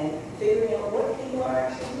and figuring out what people are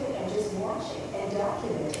actually doing and just watching and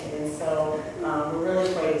documenting. And so we're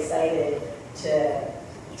really quite excited to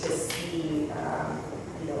see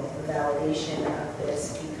the validation of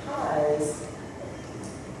this, because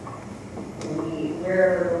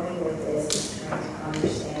where we're going with this is trying to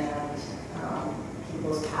understand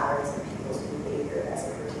people's patterns and people's behavior as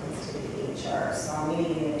it pertains to the HR. So I'm going to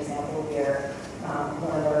give you an example here.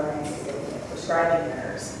 One of our grants is looking at prescribing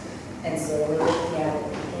nurse. And so we're looking at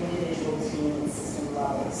the individual team and system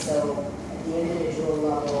level. So at the individual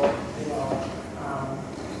level,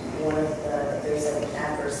 if there's an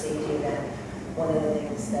adverse safety event, one of the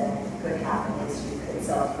things that could happen is you could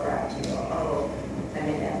self-correct. I'm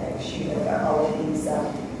in ethics. I've got all of these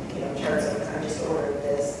charts of I just ordered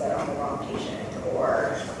this, but on the wrong patient,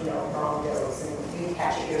 or wrong dose, and you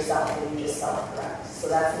catch it yourself and you just self-correct. So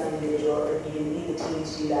that's an individual. If you didn't need the team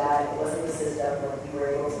to do that, it wasn't the system, but you were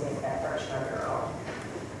able to make that correction on your own.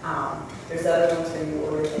 There's other ones where you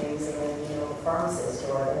order things and then the pharmacist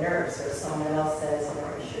or the nurse or someone else says,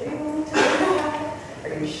 are you sure you want to do that?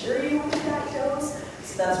 Are you sure you want that dose?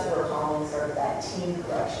 So that's what we're calling sort of that team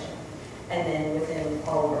correction. And then within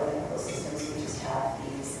all of our medical systems, we just have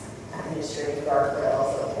these administrative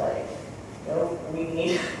guardrails of like, we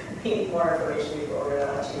need more information before we're going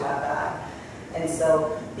to let you have that. And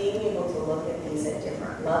so being able to look at these at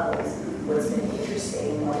different levels, what's been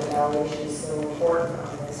interesting, why the validation is so important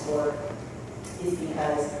on this work, is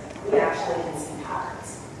because we actually can see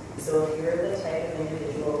patterns. So if you're the type of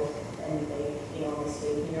individual and you make a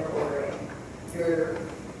mistake in your ordering, you're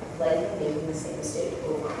likely making the same mistake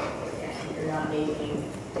over and over again. You're not making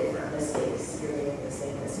different mistakes, you're making the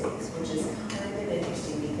same mistakes, which is kind of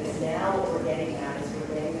interesting, because now what we're getting at is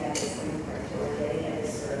we're getting at this imprint, we're getting at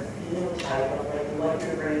this sort of phenotype of like what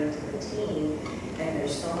you're bringing to the team, and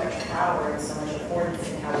there's so much power and so much importance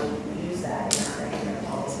in how we can use that in our academic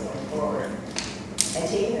policy going forward. And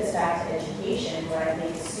taking this back to education, what I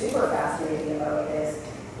think is super fascinating about this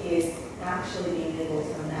is actually being able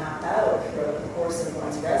to map out throughout the course of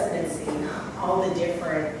one's residency all the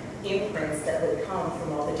different imprints that would come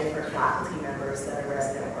from all the different faculty members that a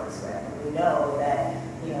resident works with. And we know that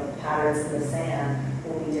the patterns in the sand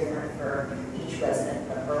will be different for each resident in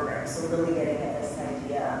the program. So really getting at this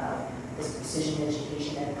idea of this precision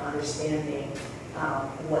education and understanding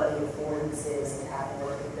what the affordance is of having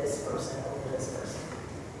worked with this person over this person.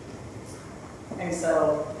 And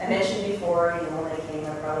so, I mentioned before, when I came,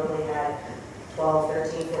 I probably had 12,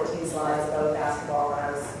 13, 14 slides about basketball, and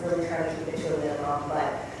I was really trying to keep it to a minimum,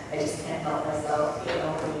 but I just can't help myself.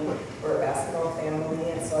 We're a basketball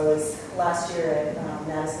family, and so I was last year at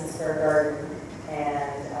Madison Square Garden,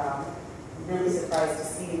 and really surprised to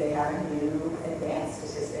see they have a new advanced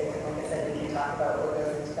statistic. And like I said, we can talk about what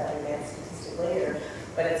goes into that advanced statistic later,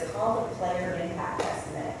 but it's called a player impact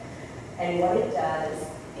estimate. And what it does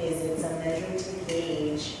is it's a measure to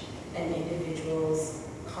gauge an individual's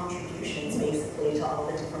contributions basically to all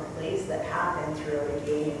the different plays that happen throughout a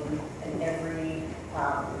game and every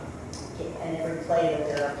play that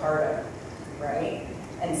they're a part of, right?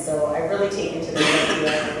 And so I really take into the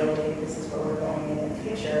idea, really, this is where we're going in the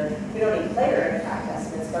future. We don't need player impact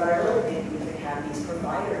estimates, but I really think we could have these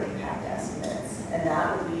provider impact estimates, and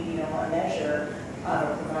that would be, a measure of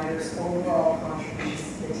a provider's overall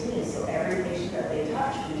contributions to the team. So every patient that they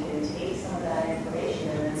touch, we can take some of that information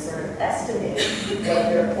and then sort of estimate what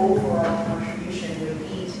their overall contribution would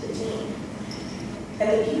be to the team. And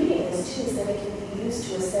the beauty of this too is that it can be used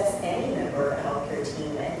to assess any member of a healthcare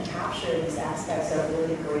team and capture these aspects of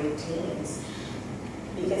really great teams.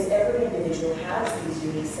 Because every individual has these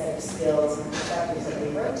unique set of skills and perspectives that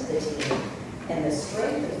they bring to the team. And the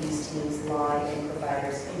strength of these teams lie in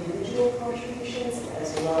providers' individual contributions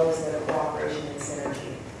as well as their cooperation and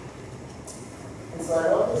synergy. And so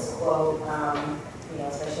I love this quote,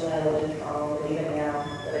 especially when I live in Toronto, but even now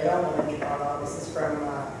that I don't live in Toronto. This is from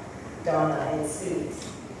Donna in Suits,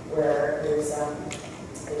 where there's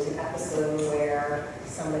an episode where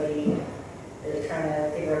they're trying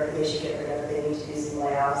to figure out who they should get rid of, they need to do some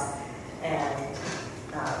layoffs, and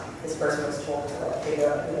this person was told to figure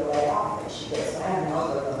out who to lay off, and she goes, I have an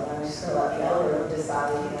algorithm, and I'm just going to let the algorithm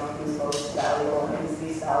decide who's most valuable and who's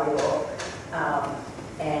least valuable.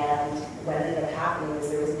 And what ended up happening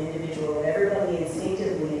was there was an individual that everybody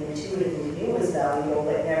instinctively and intuitively knew was valuable,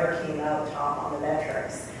 but never came out top on the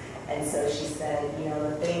metrics. And so she said,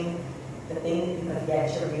 the thing that you have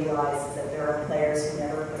yet to realize is that there are players who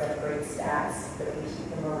never put up great stats, but we keep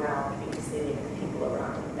them around because they make the people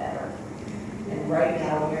around them better. And right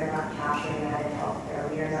now, we are not capturing that in healthcare.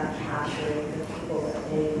 We are not capturing the people that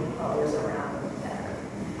make others around them better.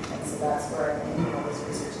 And so that's where I think this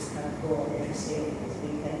research is kind of cool and interesting, because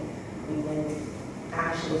we can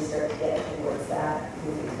actually start to get towards that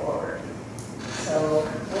moving forward. So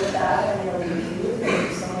with that, I'm going to leave you. Thank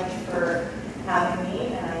you so much for having me,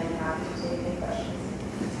 and I am happy to take any questions.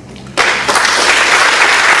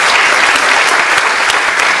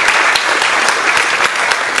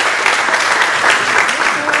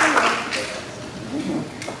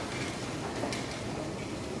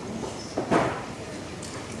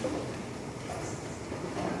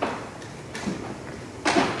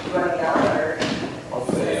 You want to yell, or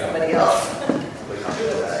somebody else?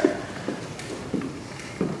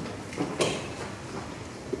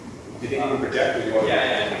 Do you think you can project, or do you want to? Yeah.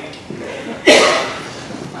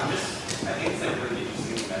 I think it's really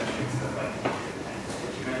interesting metrics of what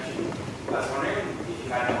you mentioned. I was wondering if you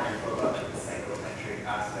had more info about the psychometric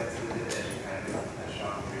aspects of it that you kind of touched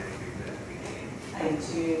on really briefly at the beginning. I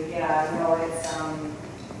do, yeah. No, it's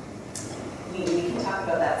we can talk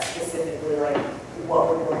about that specifically, like what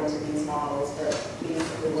we're going to these models, but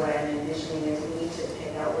basically what I'm envisioning is we need to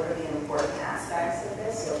pick out what are the important aspects of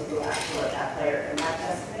this. So if you actually look at player impact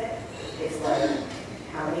estimate, it's like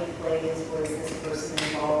how many plays was this person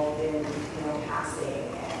involved in,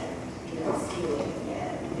 passing and stealing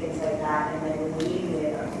and things like that, and then weighting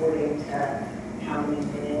it according to how many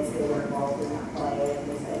minutes they were involved in that play and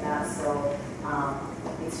things like that. So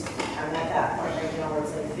I'm at that point right now where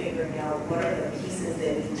it's like figuring out what are the pieces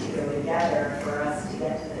that need to go together for us to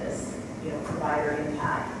get to this, provider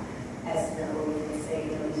impact estimate where we can say,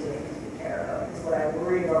 these are the things we care about. Because what I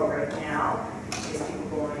worry about right now is people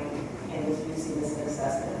going and using this as an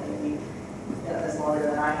assessment. I mean, we've done this longer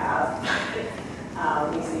than I have.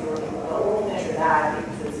 We see working, we'll measure that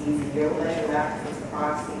because it's easy. We'll measure that because it's a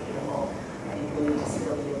proxy. I think we need to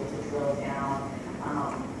still be able to drill down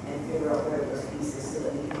and figure out where those pieces so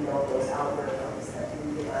that we can build those algorithms that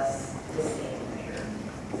can give us the same measure.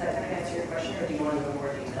 Does that kind of answer your question, or do you want to go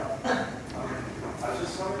more detail? I was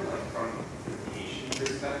just wondering, from the patient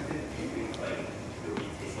perspective, do you think you'll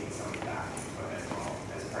be taking some of that input as well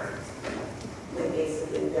as part of something? Like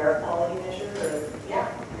basically their quality measure, or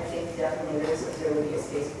yeah, I think definitely there would be a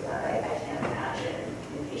space for that. I can't imagine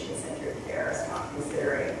in patient-centered care us not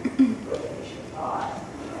considering what the patient thought,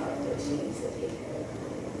 the teams that take care of the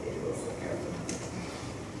individuals that care for them.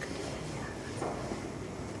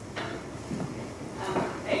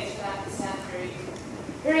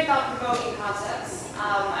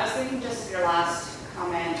 thinking just of your last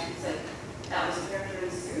comment, you said that was a character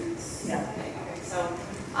in Suits? Yeah. Okay, so,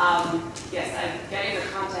 yes, I'm getting the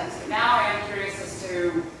context, but now I am curious as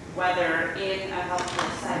to whether in a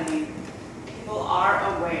healthcare setting, people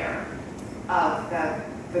are aware of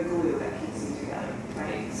the glue that keeps them together,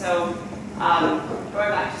 right? So,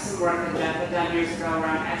 going back to some work that Geoff had done years ago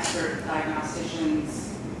around expert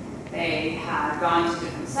diagnosticians, they had gone to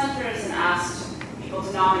different centers and asked people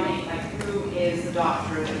to nominate, like, who is the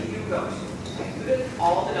doctor that you go to? Like, who did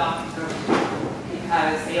all the doctors go to?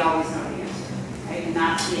 Because they always know the answer, right? And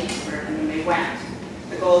that's the expert, and then they went.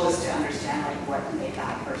 The goal was to understand, like, what made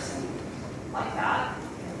that person like that.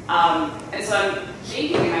 And so I'm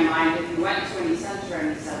thinking in my mind, if you went to any center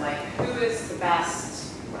and you said, like, who is the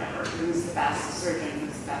best, whatever, who's the best surgeon,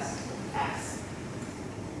 who's the best X,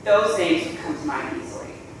 those names would come to mind easily.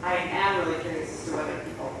 I am really curious as to whether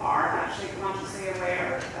people are actually consciously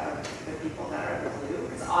aware of the people that are the glue,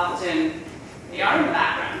 because often they are in the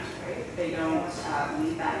background, right? They don't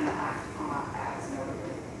leave that impact on as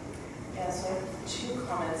notably. Yeah, so I have 2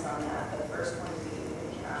 comments on that. The first one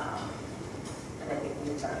being, and I think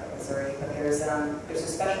we've talked about this already, but there's a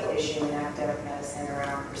special issue in academic medicine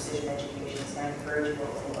around precision education, so I encourage people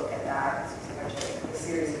to look at that. There's a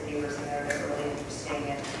series of papers in there that are really interesting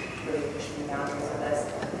and really pushing the boundaries of this.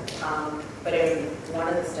 But in one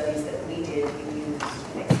of the studies that we did, we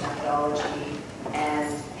used mixed methodology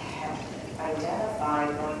and have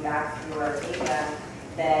identified, going back through our data,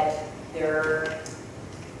 that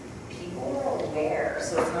people are aware.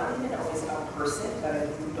 So it's not even always a person, but a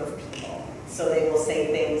group of people. So they will say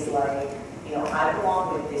things like, you know, I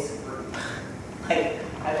belong with this group. Like,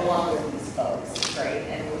 I belong with these folks, right?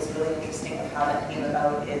 And it was really interesting of how that came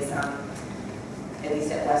about is, at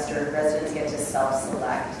least at Western, residents get to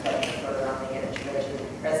self-select, like, further on they get into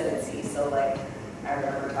residency. So, like, I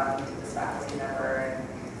remember talking to this faculty member, and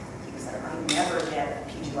he was like, I never get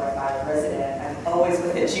a PGY5 resident. I'm always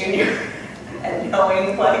with a junior. And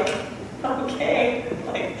knowing, like, okay,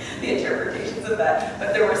 like, the interpretations of that.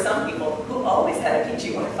 But there were some people who always had a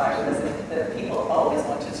PGY5 resident that people always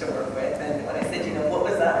wanted to work with. And when I said, you know, what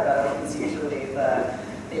was that about? It was usually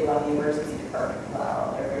they run the emergency department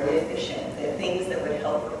well, they're very efficient, they're things that would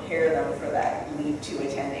help prepare them for that leap to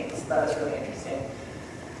attending. So that was really interesting.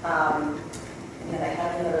 And then I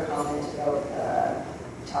had another comment about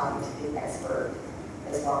talking to the expert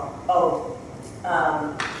as well.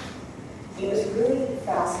 It was really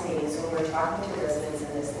fascinating. So when we're talking to residents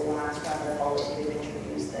in this last round of qualitative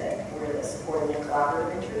interviews where the supportive and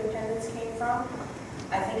collaborative interdependence came from,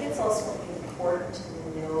 I think it's also important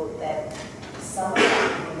to note that some of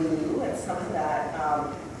that glue and some of that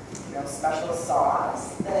special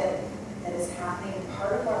sauce that is happening,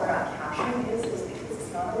 part of why we're not capturing is because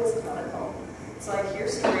it's not always clinical. So I hear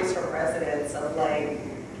stories from residents of, like,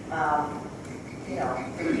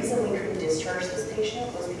 the reason we couldn't discharge this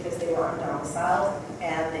patient was because they were undomiciled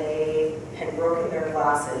and they had broken their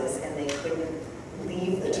glasses and they couldn't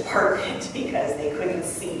leave the department because they couldn't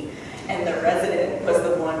see. And the resident was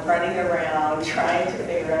the one running around trying to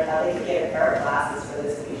figure out how they could get a pair of glasses for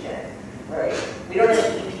this patient, right? We don't have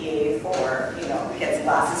an EPA for, gets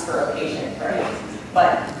glasses for a patient, right?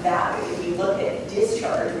 But that, if you look at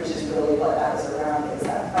discharge, which is really what that was around, is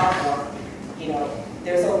that problem,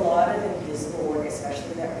 there's a lot of invisible work,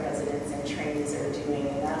 especially that residents and trainees are doing,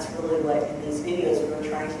 and that's really what, in these videos, we're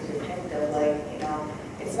trying to depict of, like,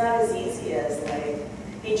 it's not as easy as, like,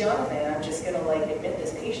 hey, Jonathan, I'm just going to, like, admit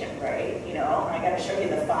this patient, right? I got to show you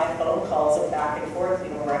the 5 phone calls of back and forth,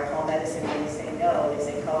 where I call medicine and they say no, they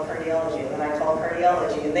say call cardiology, and then I call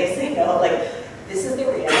cardiology and they say no. Like, this is the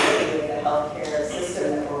reality of the healthcare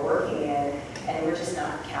system that we're working in, and we're just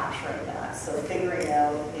not capturing that. So figuring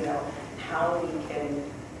out, how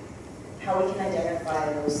we can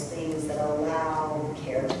identify those things that allow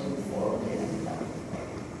care to move forward.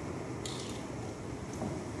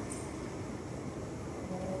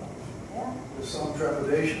 With some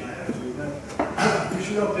trepidation, I have to admit. Because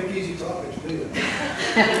you don't pick easy topics, do you?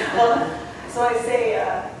 Well, so I say,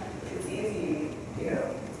 it's easy,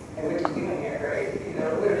 and what you're doing here, right?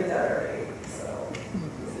 It would have been done already. So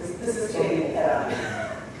this is taking it head on.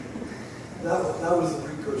 That was the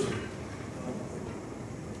precursor.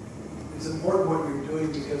 It's important what you're doing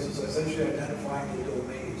because it's essentially identifying the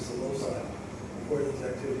domains, the loci, where these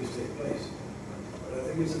activities take place. But I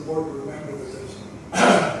think it's important to remember that there's,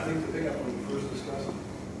 I think to pick up when we first discussed it,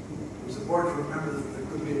 it's important to remember that there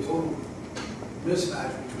could be a total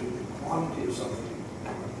mismatch between the quantity of something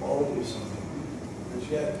and the quality of something. As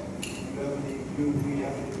yet, we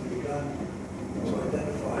haven't even begun to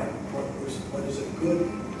identify what is a good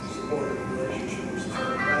supportive relationship versus what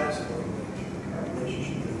a bad supportive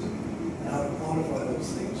relationship is.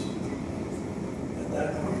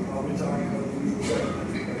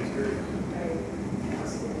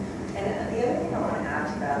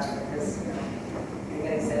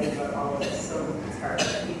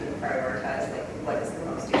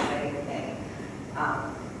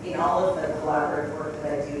 In all of the collaborative work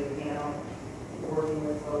that I do, you know, working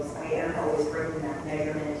with folks, I am always bringing that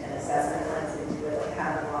measurement and assessment lens into it. I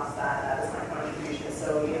haven't lost that. That is my contribution.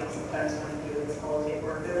 So, you know, sometimes when you do this qualitative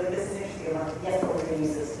work, they're like, this is interesting. I'm like, yes, but we're going to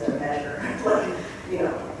use this to measure. Like, you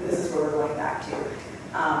know, this is where we're going back to.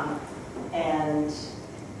 And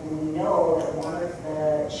we know that one of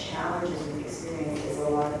the challenges we've experienced is a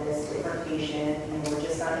lot of this differentiation, and we're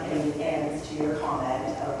just not getting the ends to your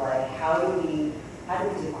comment of like, how do we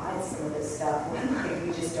divide some of this stuff when like,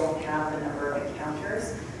 we just don't have the number of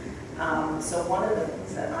encounters? So one of the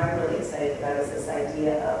things that I'm really excited about is this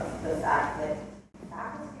idea of the fact that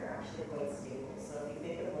faculty are actually quite stable. So if you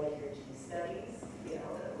think of like your G studies, you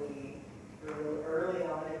know, that we were early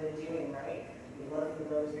on in the doing, right? We look at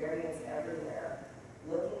those variants everywhere.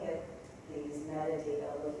 Looking at these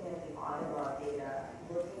metadata, looking at the audit log data,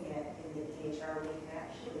 looking at in the HR, we can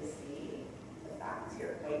actually see the faculty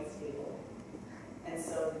are quite stable. And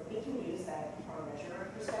so we can use that from a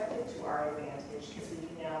measurement perspective to our advantage because we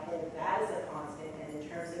can now hold that as a constant. And in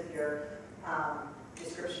terms of your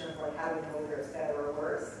description of like how do we know whether it's better or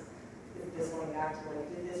worse, just going back to like,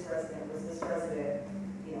 was this resident,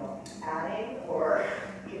 you know, adding or,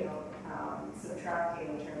 you know,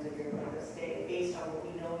 subtracting in terms of your length of stay based on what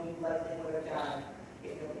we know you likely would have done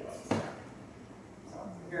if nobody else was there. So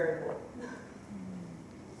very cool.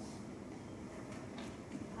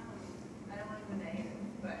 I don't want to go negative,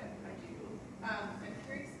 but I do. I'm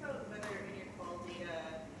curious about whether in your qual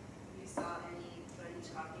data you saw anybody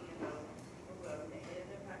talking about people who have negative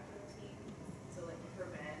impact on the team. So like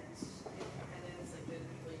prevent independence, like the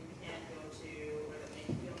people you can't go to or that make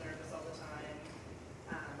you feel nervous all the time.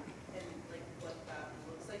 And like what that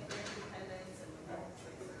looks like for independence and what that looks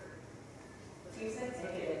like for. So you said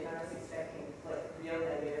negative, and I was expecting like real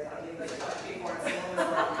negative. I did like talk before and someone was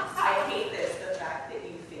like, I hate this, the fact that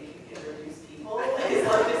you think you can reduce people is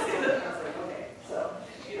like this. And I was like, okay, so,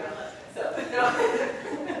 you know, so, no.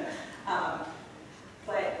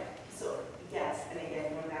 But, so, yes, and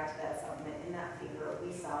again, going back to that supplement, in that paper,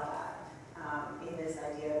 we saw that in this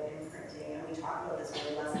idea of imprinting, and we talk about this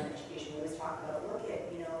really less in education. We always talk about, look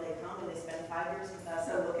at, you know, they come and they spend 5 years with us,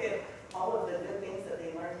 so look at all of the good things that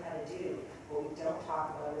they learned how to do. What we don't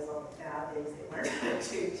talk about is all the bad things they learned how to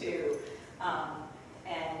do too.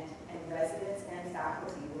 And residents and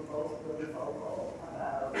faculty were both really vocal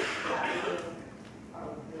about that being a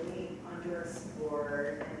really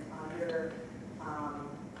underexplored and under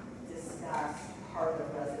discussed part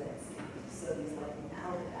of residency. So these like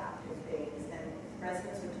maladaptive things. And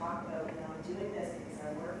residents would talk about, you know, I'm doing this because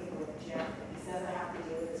I'm working with Geoff. He says I have to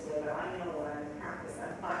do it this way, but I know when I'm in practice,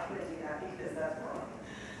 I'm not going to do that because that's wrong.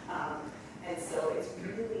 And so it's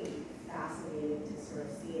really fascinating to sort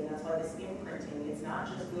of see, and that's why this imprinting, it's not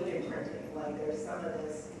just good imprinting, like there's some of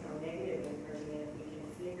this, you know, negative imprinting, and if we can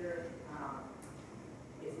figure,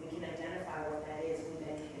 if we can identify what that is, we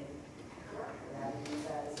then can correct that and use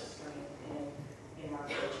that as a strength in our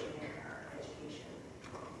coaching and our education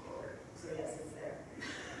going forward. So yes, it's there.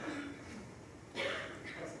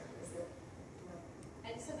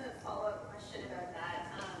 I just have a follow-up question about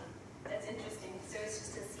that. That's interesting. So it's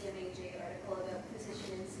just a CMAJ article about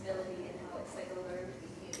physician incivility and how it's like a learned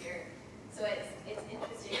behavior. So it's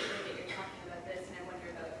interesting to me that you're talking about this, and I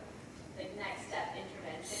wonder about like next step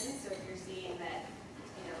intervention. So if you're seeing that,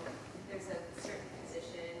 you know, there's a certain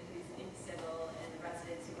physician who's incivil and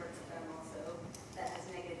residents who work with them also that has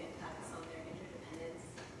negative impacts on their interdependence,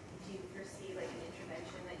 do you foresee like an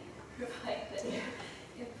intervention that you can provide that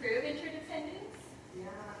improve interdependence?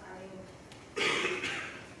 Yeah, I mean,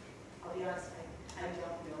 I'll be honest, I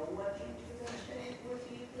don't know what intervention would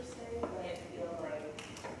be per se, but I feel like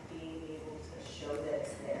being able to show that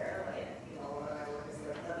it's there, like, you know, when I work is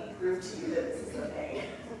like, let me prove to you that this is the thing,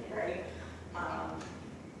 right?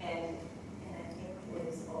 And I think what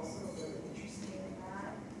is also really interesting in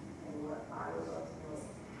that, and what I would love to know is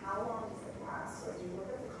how long does it last? So if you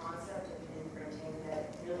look at the concept of imprinting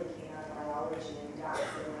that really came out of biology and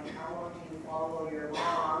doctor, like how long do you follow your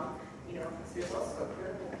mom? You know, because there's also a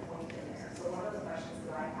critical point in there. So one of the questions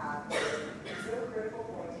that I have is there a critical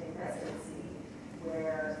point in residency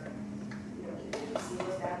where, you know, even if you see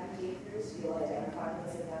those bad behaviors, you'll identify them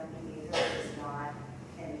as a bad behavior that is not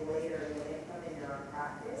emulate or emulate them in your own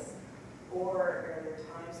practice? Or are there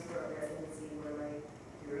times for a residency where like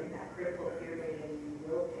you're in that critical period and you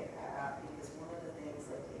will pick that up? Because one of the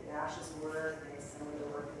things like Dash's work and some of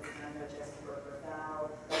the work that's done by Jessica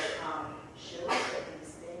Burger-Fell shows that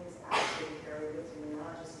these things actually carry with you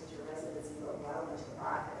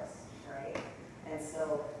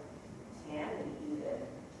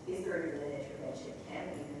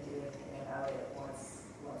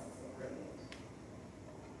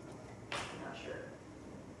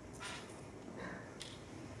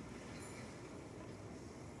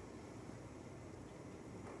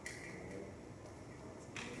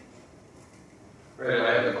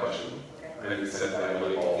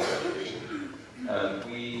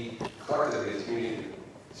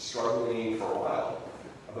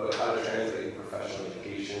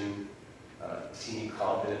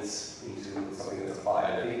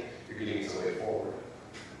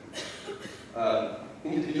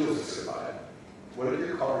individuals are certified, what have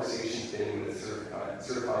your conversations been with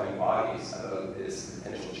certifying bodies about this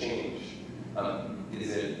potential change?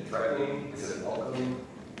 Is it threatening? Is it welcoming?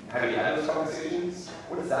 Have you had those conversations?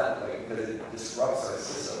 What is that like? Because it disrupts our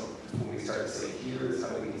system when we start to say, here is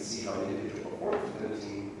how we can see how an individual performs within a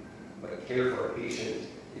team, but care for a patient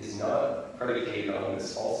is not predicated on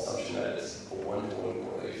this false assumption that it's a one-to-one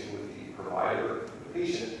correlation with the provider, the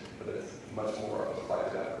patient, but it's much more of a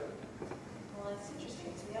collective effort. Well, it's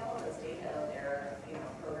interesting because we have all this data out there,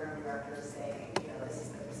 program directors saying, this is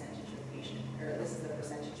the percentage of patient, or this is the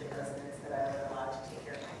percentage of residents that are allowed to take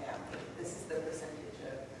care of my family. This is the percentage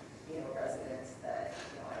of, residents that,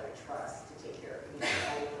 I would trust to take care of me.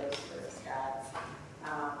 All of those sort of stats.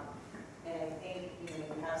 And I think, you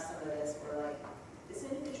have some of this where, like, this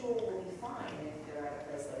individual will be fine if they're at a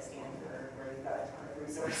place like Stanford where you've got a ton of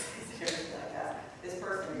resources and everything like that. This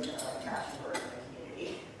person is going to, crash and burn in the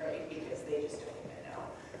community, right? Because they just don't even know.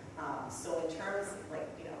 So in terms, like,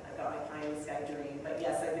 I've got my pie in the sky dream, but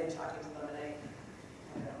yes, I've been talking to them, and I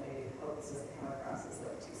don't know, maybe hope this doesn't come across as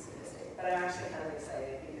like too sadistic, but I'm actually kind of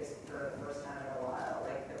excited because for the first time in a while,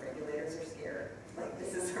 like, the regulators are scared. Like,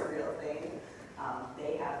 this is a real thing.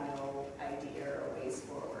 They have no idea or ways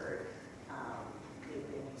forward. They've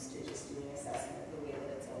been used to just doing assessment the way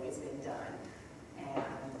that it's always been done,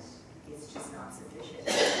 and it's just not sufficient.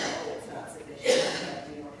 It's not sufficient. We have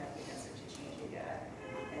to be more comprehensive to change it yet.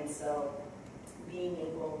 And so, being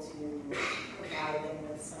able to provide them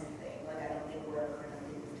with something, like, I don't think we're ever going to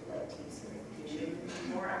move to like team certification.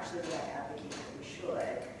 More actually, what I advocate that we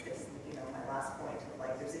should, because my last point of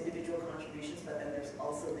like, there's individual contributions, but then there's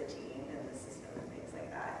also the team and the system and things like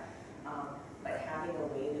that. But having a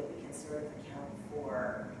way that we can sort of account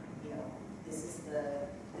for, this is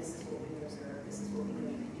what we observe, this is what we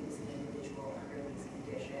know you can do as an individual under these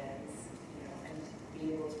conditions, and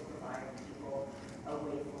be able to provide people a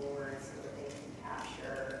way forward so that they can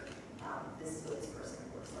capture, this is what this person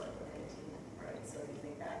looks like within a team, right? So if you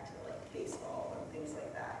think back to like baseball and things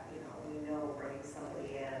like that, we know bringing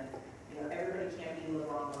somebody in, everybody can't be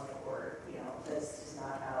LeBron on the court, this is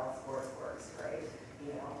not how sports works, right?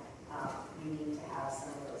 You need to have some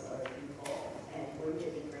of those other people, and wouldn't it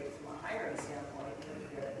be great from a hiring standpoint,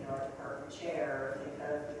 our department chair, think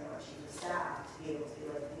of, our chief of staff, to be able to be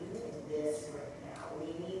like, we need this right now.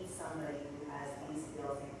 We need somebody who has these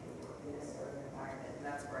skills and can work in this sort of environment. And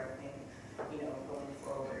that's where I think, going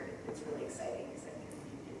forward, it's really exciting because I think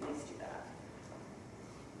you can at least do that.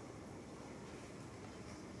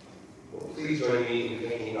 Well, please join me in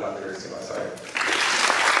thanking Dr. Sebok-Syer.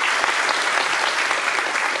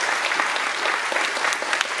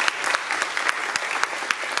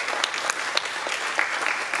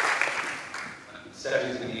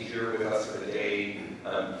 Stephanie's going to be here with us for the day.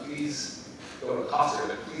 Please don't accost her,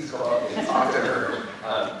 but please come up and talk to her.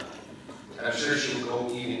 I'm sure she'll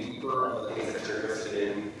go even deeper on the things that you're interested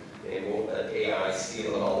in, and won't let AI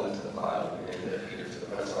steal it all into the cloud and feed it to the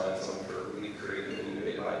front line some of her really creative and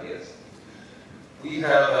innovative ideas. We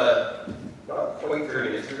have not quite 30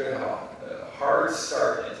 minutes. We're going to have a hard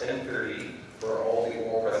start at 10:30 for all the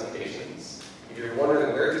oral presentations. If you're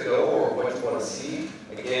wondering where to go or what you want to see,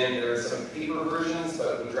 again, there are some paper versions,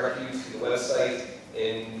 but we direct you to the website,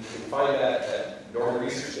 and you can find that at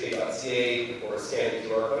normanresearchday.ca or scan the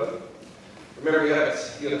QR code. Remember, you have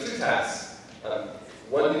two tasks,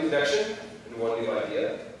 one new connection and one new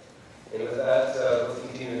idea. And with that, let's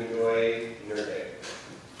continue to enjoy your day.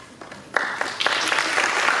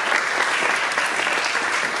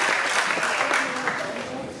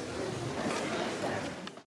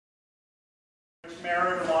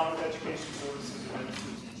 MERIT along with Education Services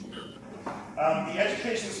Administration. The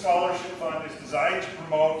Education Scholarship Fund is designed to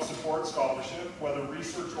promote, support scholarship, whether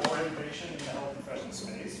research or innovation in the health profession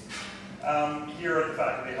space. Here at the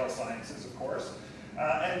Faculty of Health Sciences, of course.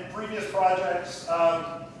 And previous projects,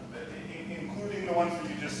 including the ones that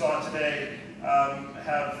you just saw today,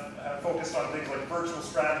 have focused on things like virtual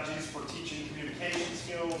strategies for teaching communication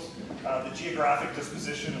skills, the geographic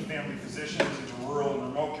disposition of family physicians into rural and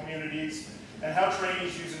remote communities, and how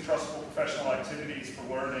trainees use entrustable professional activities for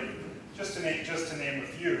learning, just to name a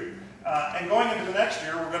few. And going into the next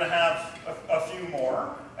year, we're going to have a few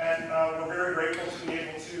more, and we're very grateful to be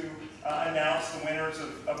able to announce the winners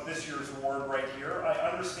of this year's award right here.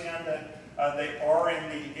 I understand that they are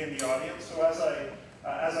in the audience, so as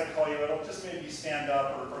I call you out, I'll just maybe stand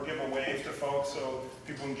up or give a wave to folks so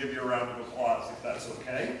people can give you a round of applause if that's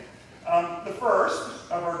okay. The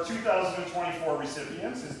first of our 2024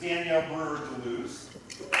 recipients is Danielle Brewer-Deleuze.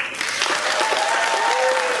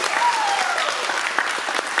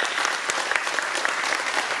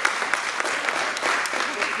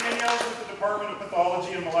 Danielle's with the Department of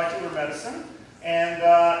Pathology and Molecular Medicine,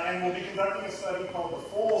 and we'll be conducting a study called the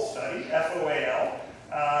FOAL study, F-O-A-L,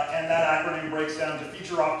 and that acronym breaks down to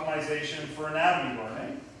feature optimization for anatomy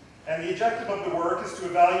learning. And the objective of the work is to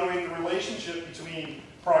evaluate the relationship between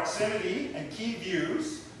proximity and key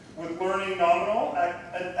views with learning nominal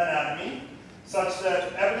anatomy, such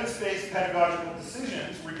that evidence-based pedagogical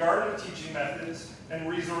decisions regarding teaching methods and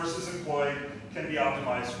resources employed can be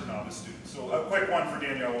optimized for novice students. So a quick one for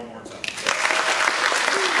Danielle one more time.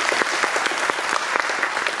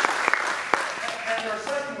 And our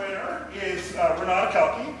second winner is Renata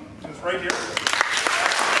Kalki, who's right here.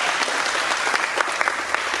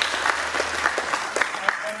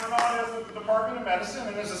 And Renata is with the Department of Medicine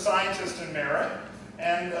and is a scientist in MERIT.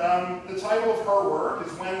 And the title of her work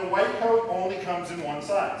is When the White Coat Only Comes in One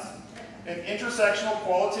Size, an intersectional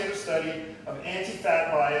qualitative study of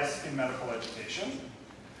anti-fat bias in medical education.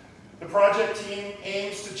 The project team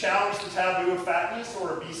aims to challenge the taboo of fatness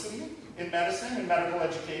or obesity in medicine and medical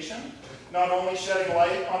education, not only shedding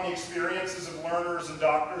light on the experiences of learners and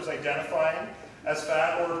doctors identifying as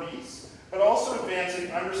fat or obese, but also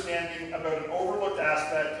advancing understanding about an overlooked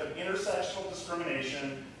aspect of intersectional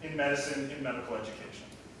discrimination in medicine and medical education.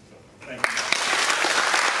 So, thank you.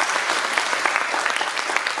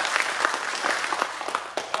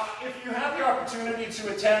 If you had the opportunity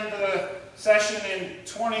to attend the session in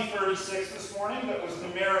 2036 this morning, that was the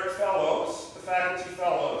MERIT Fellows, the Faculty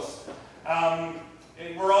Fellows.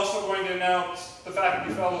 We're also going to announce the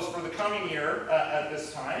Faculty Fellows for the coming year at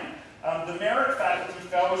this time. The MERIT Faculty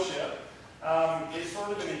Fellowship is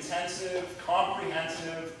sort of an intensive,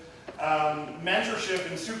 comprehensive mentorship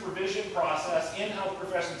and supervision process in health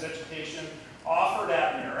professions education offered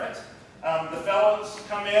at MERIT. The fellows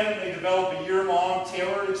come in and they develop a year-long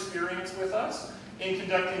tailored experience with us in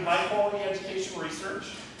conducting high-quality education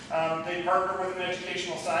research. They partner with an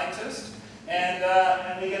educational scientist, and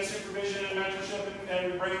they get supervision and mentorship,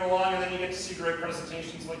 and we bring them along, and then you get to see great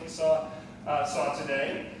presentations like you saw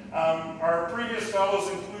today. Our previous fellows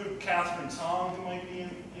include Catherine Tong, who might be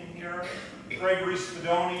in here, Gregory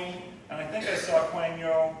Spadoni, and I think I saw Quang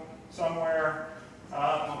Yo somewhere.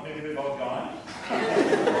 Well, maybe they've all gone.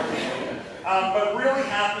 But really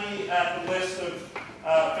happy at the list of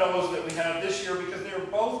fellows that we have this year because they're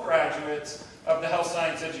both graduates of the Health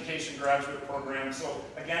Science Education Graduate Program. So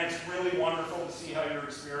again, it's really wonderful to see how your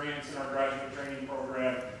experience in our graduate training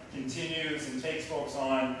program continues and takes folks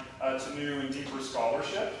on to new and deeper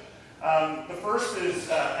scholarship. The first is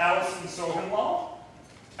Alison Sohenwall.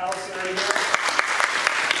 Alison, are you here?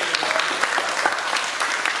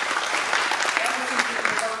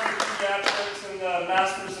 And the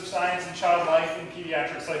Masters of Science in Child Life and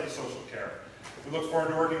Pediatric Psychosocial Care. We look forward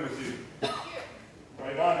to working with you.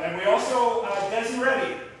 Right on. And we also, Desi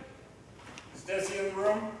Reddy. Is Desi in the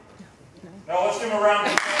room? No, let's give him a round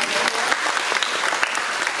of applause.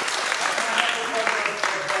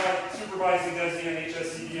 Supervising Desi in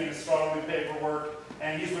HSED and his scholarly paperwork,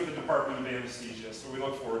 and he's with the Department of Anesthesia, so we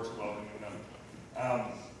look forward to welcoming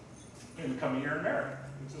them in the coming year in MERIT,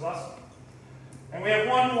 which is awesome. And we have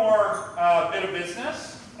one more bit of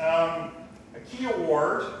business. A key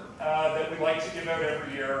award that we like to give out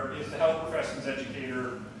every year is the Health Professions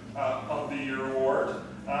Educator of the Year Award.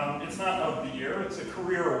 It's not of the year, it's a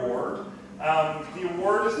career award. The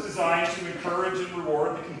award is designed to encourage and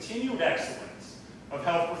reward the continued excellence of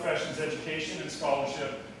health professions education and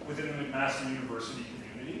scholarship within the McMaster University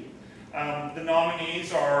community. The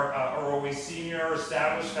nominees are always senior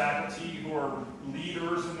established faculty who are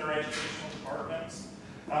leaders in their educational departments,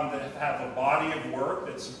 that have a body of work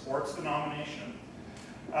that supports the nomination.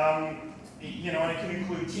 You know, and it can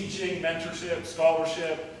include teaching, mentorship,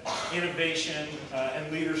 scholarship, innovation,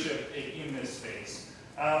 and leadership in this space.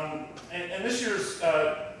 And this year's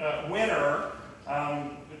winner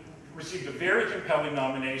received a very compelling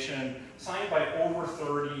nomination signed by over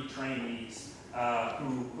 30 trainees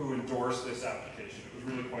who endorsed this application. It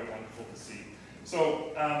was really quite wonderful to see.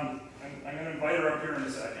 So I'm going to invite her up here in a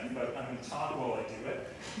second, but I'm going to talk while I do it.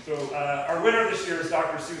 So our winner this year is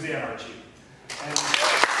Dr. Suzanne Archie. And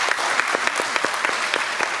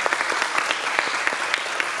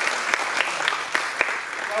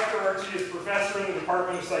Dr. Archie is professor in the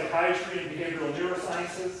Department of Psychiatry and Behavioral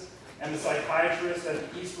Neurosciences and the psychiatrist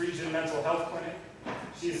at the East Region Mental Health Clinic.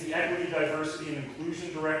 She is the Equity, Diversity, and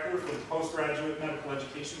Inclusion Director for the Postgraduate Medical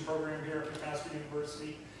Education Program here at McMaster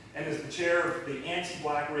University, and is the chair of the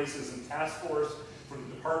Anti-Black Racism Task Force for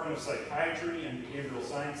the Department of Psychiatry and Behavioral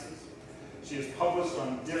Sciences. She has published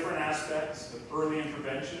on different aspects of early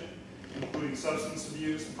intervention, including substance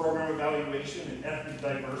abuse, program evaluation, and ethnic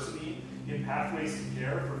diversity in pathways to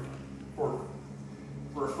care for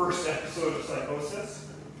for her first episode of psychosis.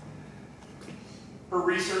 Her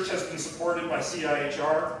research has been supported by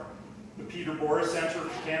CIHR, the Peter Boris Center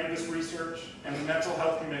for Cannabis Research, and the Mental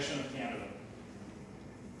Health Commission of Canada.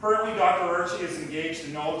 Currently, Dr. Archie is engaged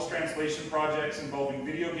in knowledge translation projects involving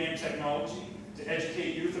video game technology to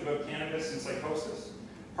educate youth about cannabis and psychosis,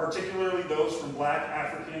 particularly those from Black,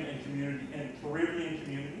 African, and Caribbean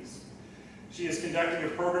communities. She is conducting a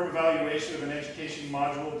program evaluation of an education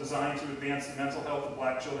module designed to advance the mental health of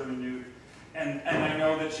Black children and youth. And I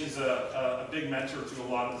know that she's a big mentor to a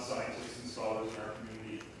lot of the scientists and scholars in our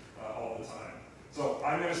community all the time. So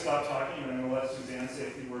I'm going to stop talking and I'm going to let Suzanne say a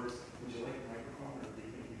few words. Would you like a microphone or do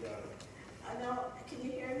you think you got it? No, can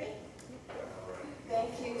you hear me?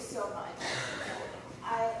 Thank you so much.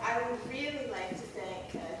 I would really like to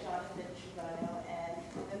thank Jonathan Trevino and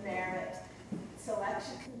the MERIT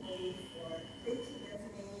Selection Committee for thinking of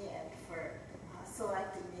me and for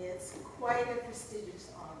selecting me. It's quite a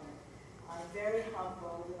prestigious honor. I'm very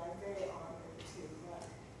humbled and I'm very honored to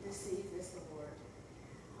receive this award.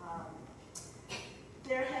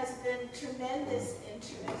 There has been tremendous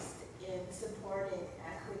interest in supporting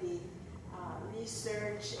equity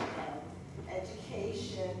research and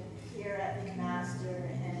education here at McMaster,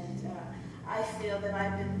 and I feel that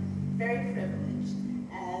I've been very privileged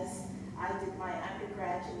as I did my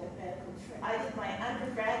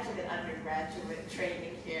undergraduate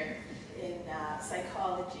training here in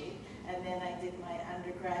psychology, and then I did my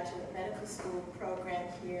undergraduate medical school program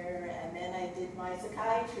here, and then I did my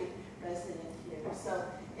psychiatry resident here. So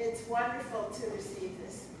it's wonderful to receive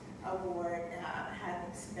this award,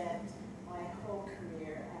 having spent my whole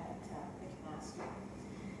career at McMaster.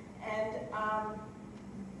 And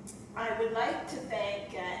I would like to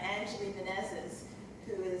thank Angeli Menezes,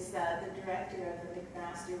 who is the director of the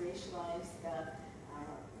McMaster Racialized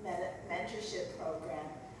Mentorship Program,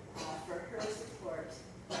 for her support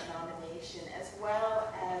nomination, as well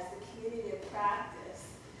as the community of practice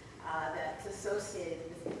that's associated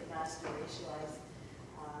with the McMaster Racialized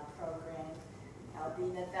Program.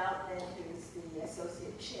 Albina Veltman, who's the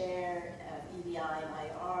associate chair of EDI and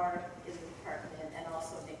IR in the department, and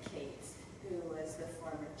also Nick Cates, who was the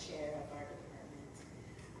former chair of our department.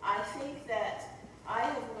 I think that I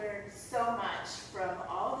have learned so much from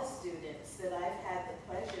all the students that I've had the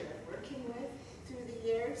pleasure of working with through the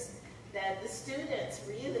years, that the students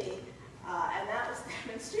really, and that was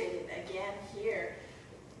demonstrated again here,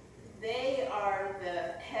 they are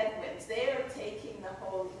the headwinds. They are taking the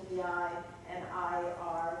whole EDI and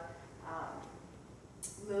IR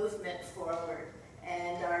movement forward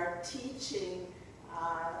and are teaching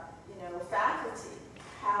faculty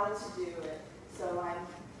how to do it. So I'm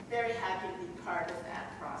very happy to be part of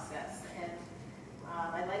that process. And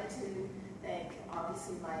I'd like to thank,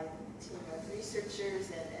 obviously, my team of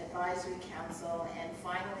researchers and advisory council, and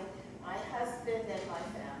finally, my husband and my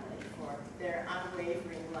family for their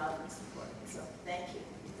unwavering love and support. So thank you.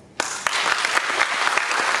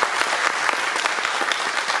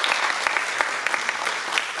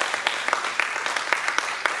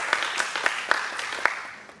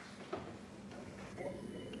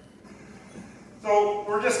 So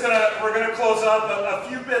we're gonna close up a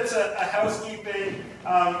few bits of housekeeping.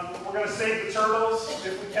 We're gonna save the turtles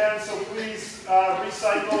if we can, so please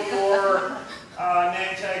recycle your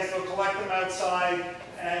name tags. They'll collect them outside,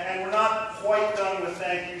 and we're not quite done with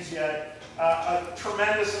thank yous yet. A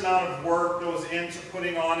tremendous amount of work goes into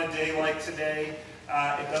putting on a day like today.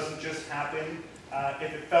 It doesn't just happen.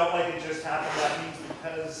 If it felt like it just happened, that means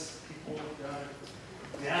because people have done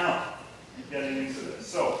it. Now, getting into this.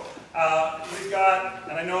 So. We've got,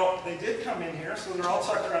 and I know they did come in here, so they're all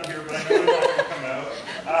tucked around here, but I know they're not going to come out.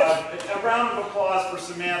 A round of applause for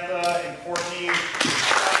Samantha and Courtney.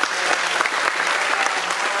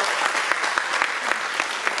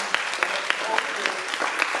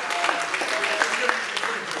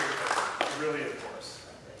 Really, of course.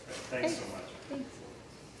 Thanks so much.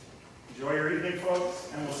 Enjoy your evening, folks,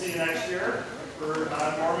 and we'll see you next year for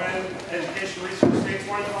Norman Education Research Day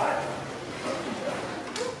 25.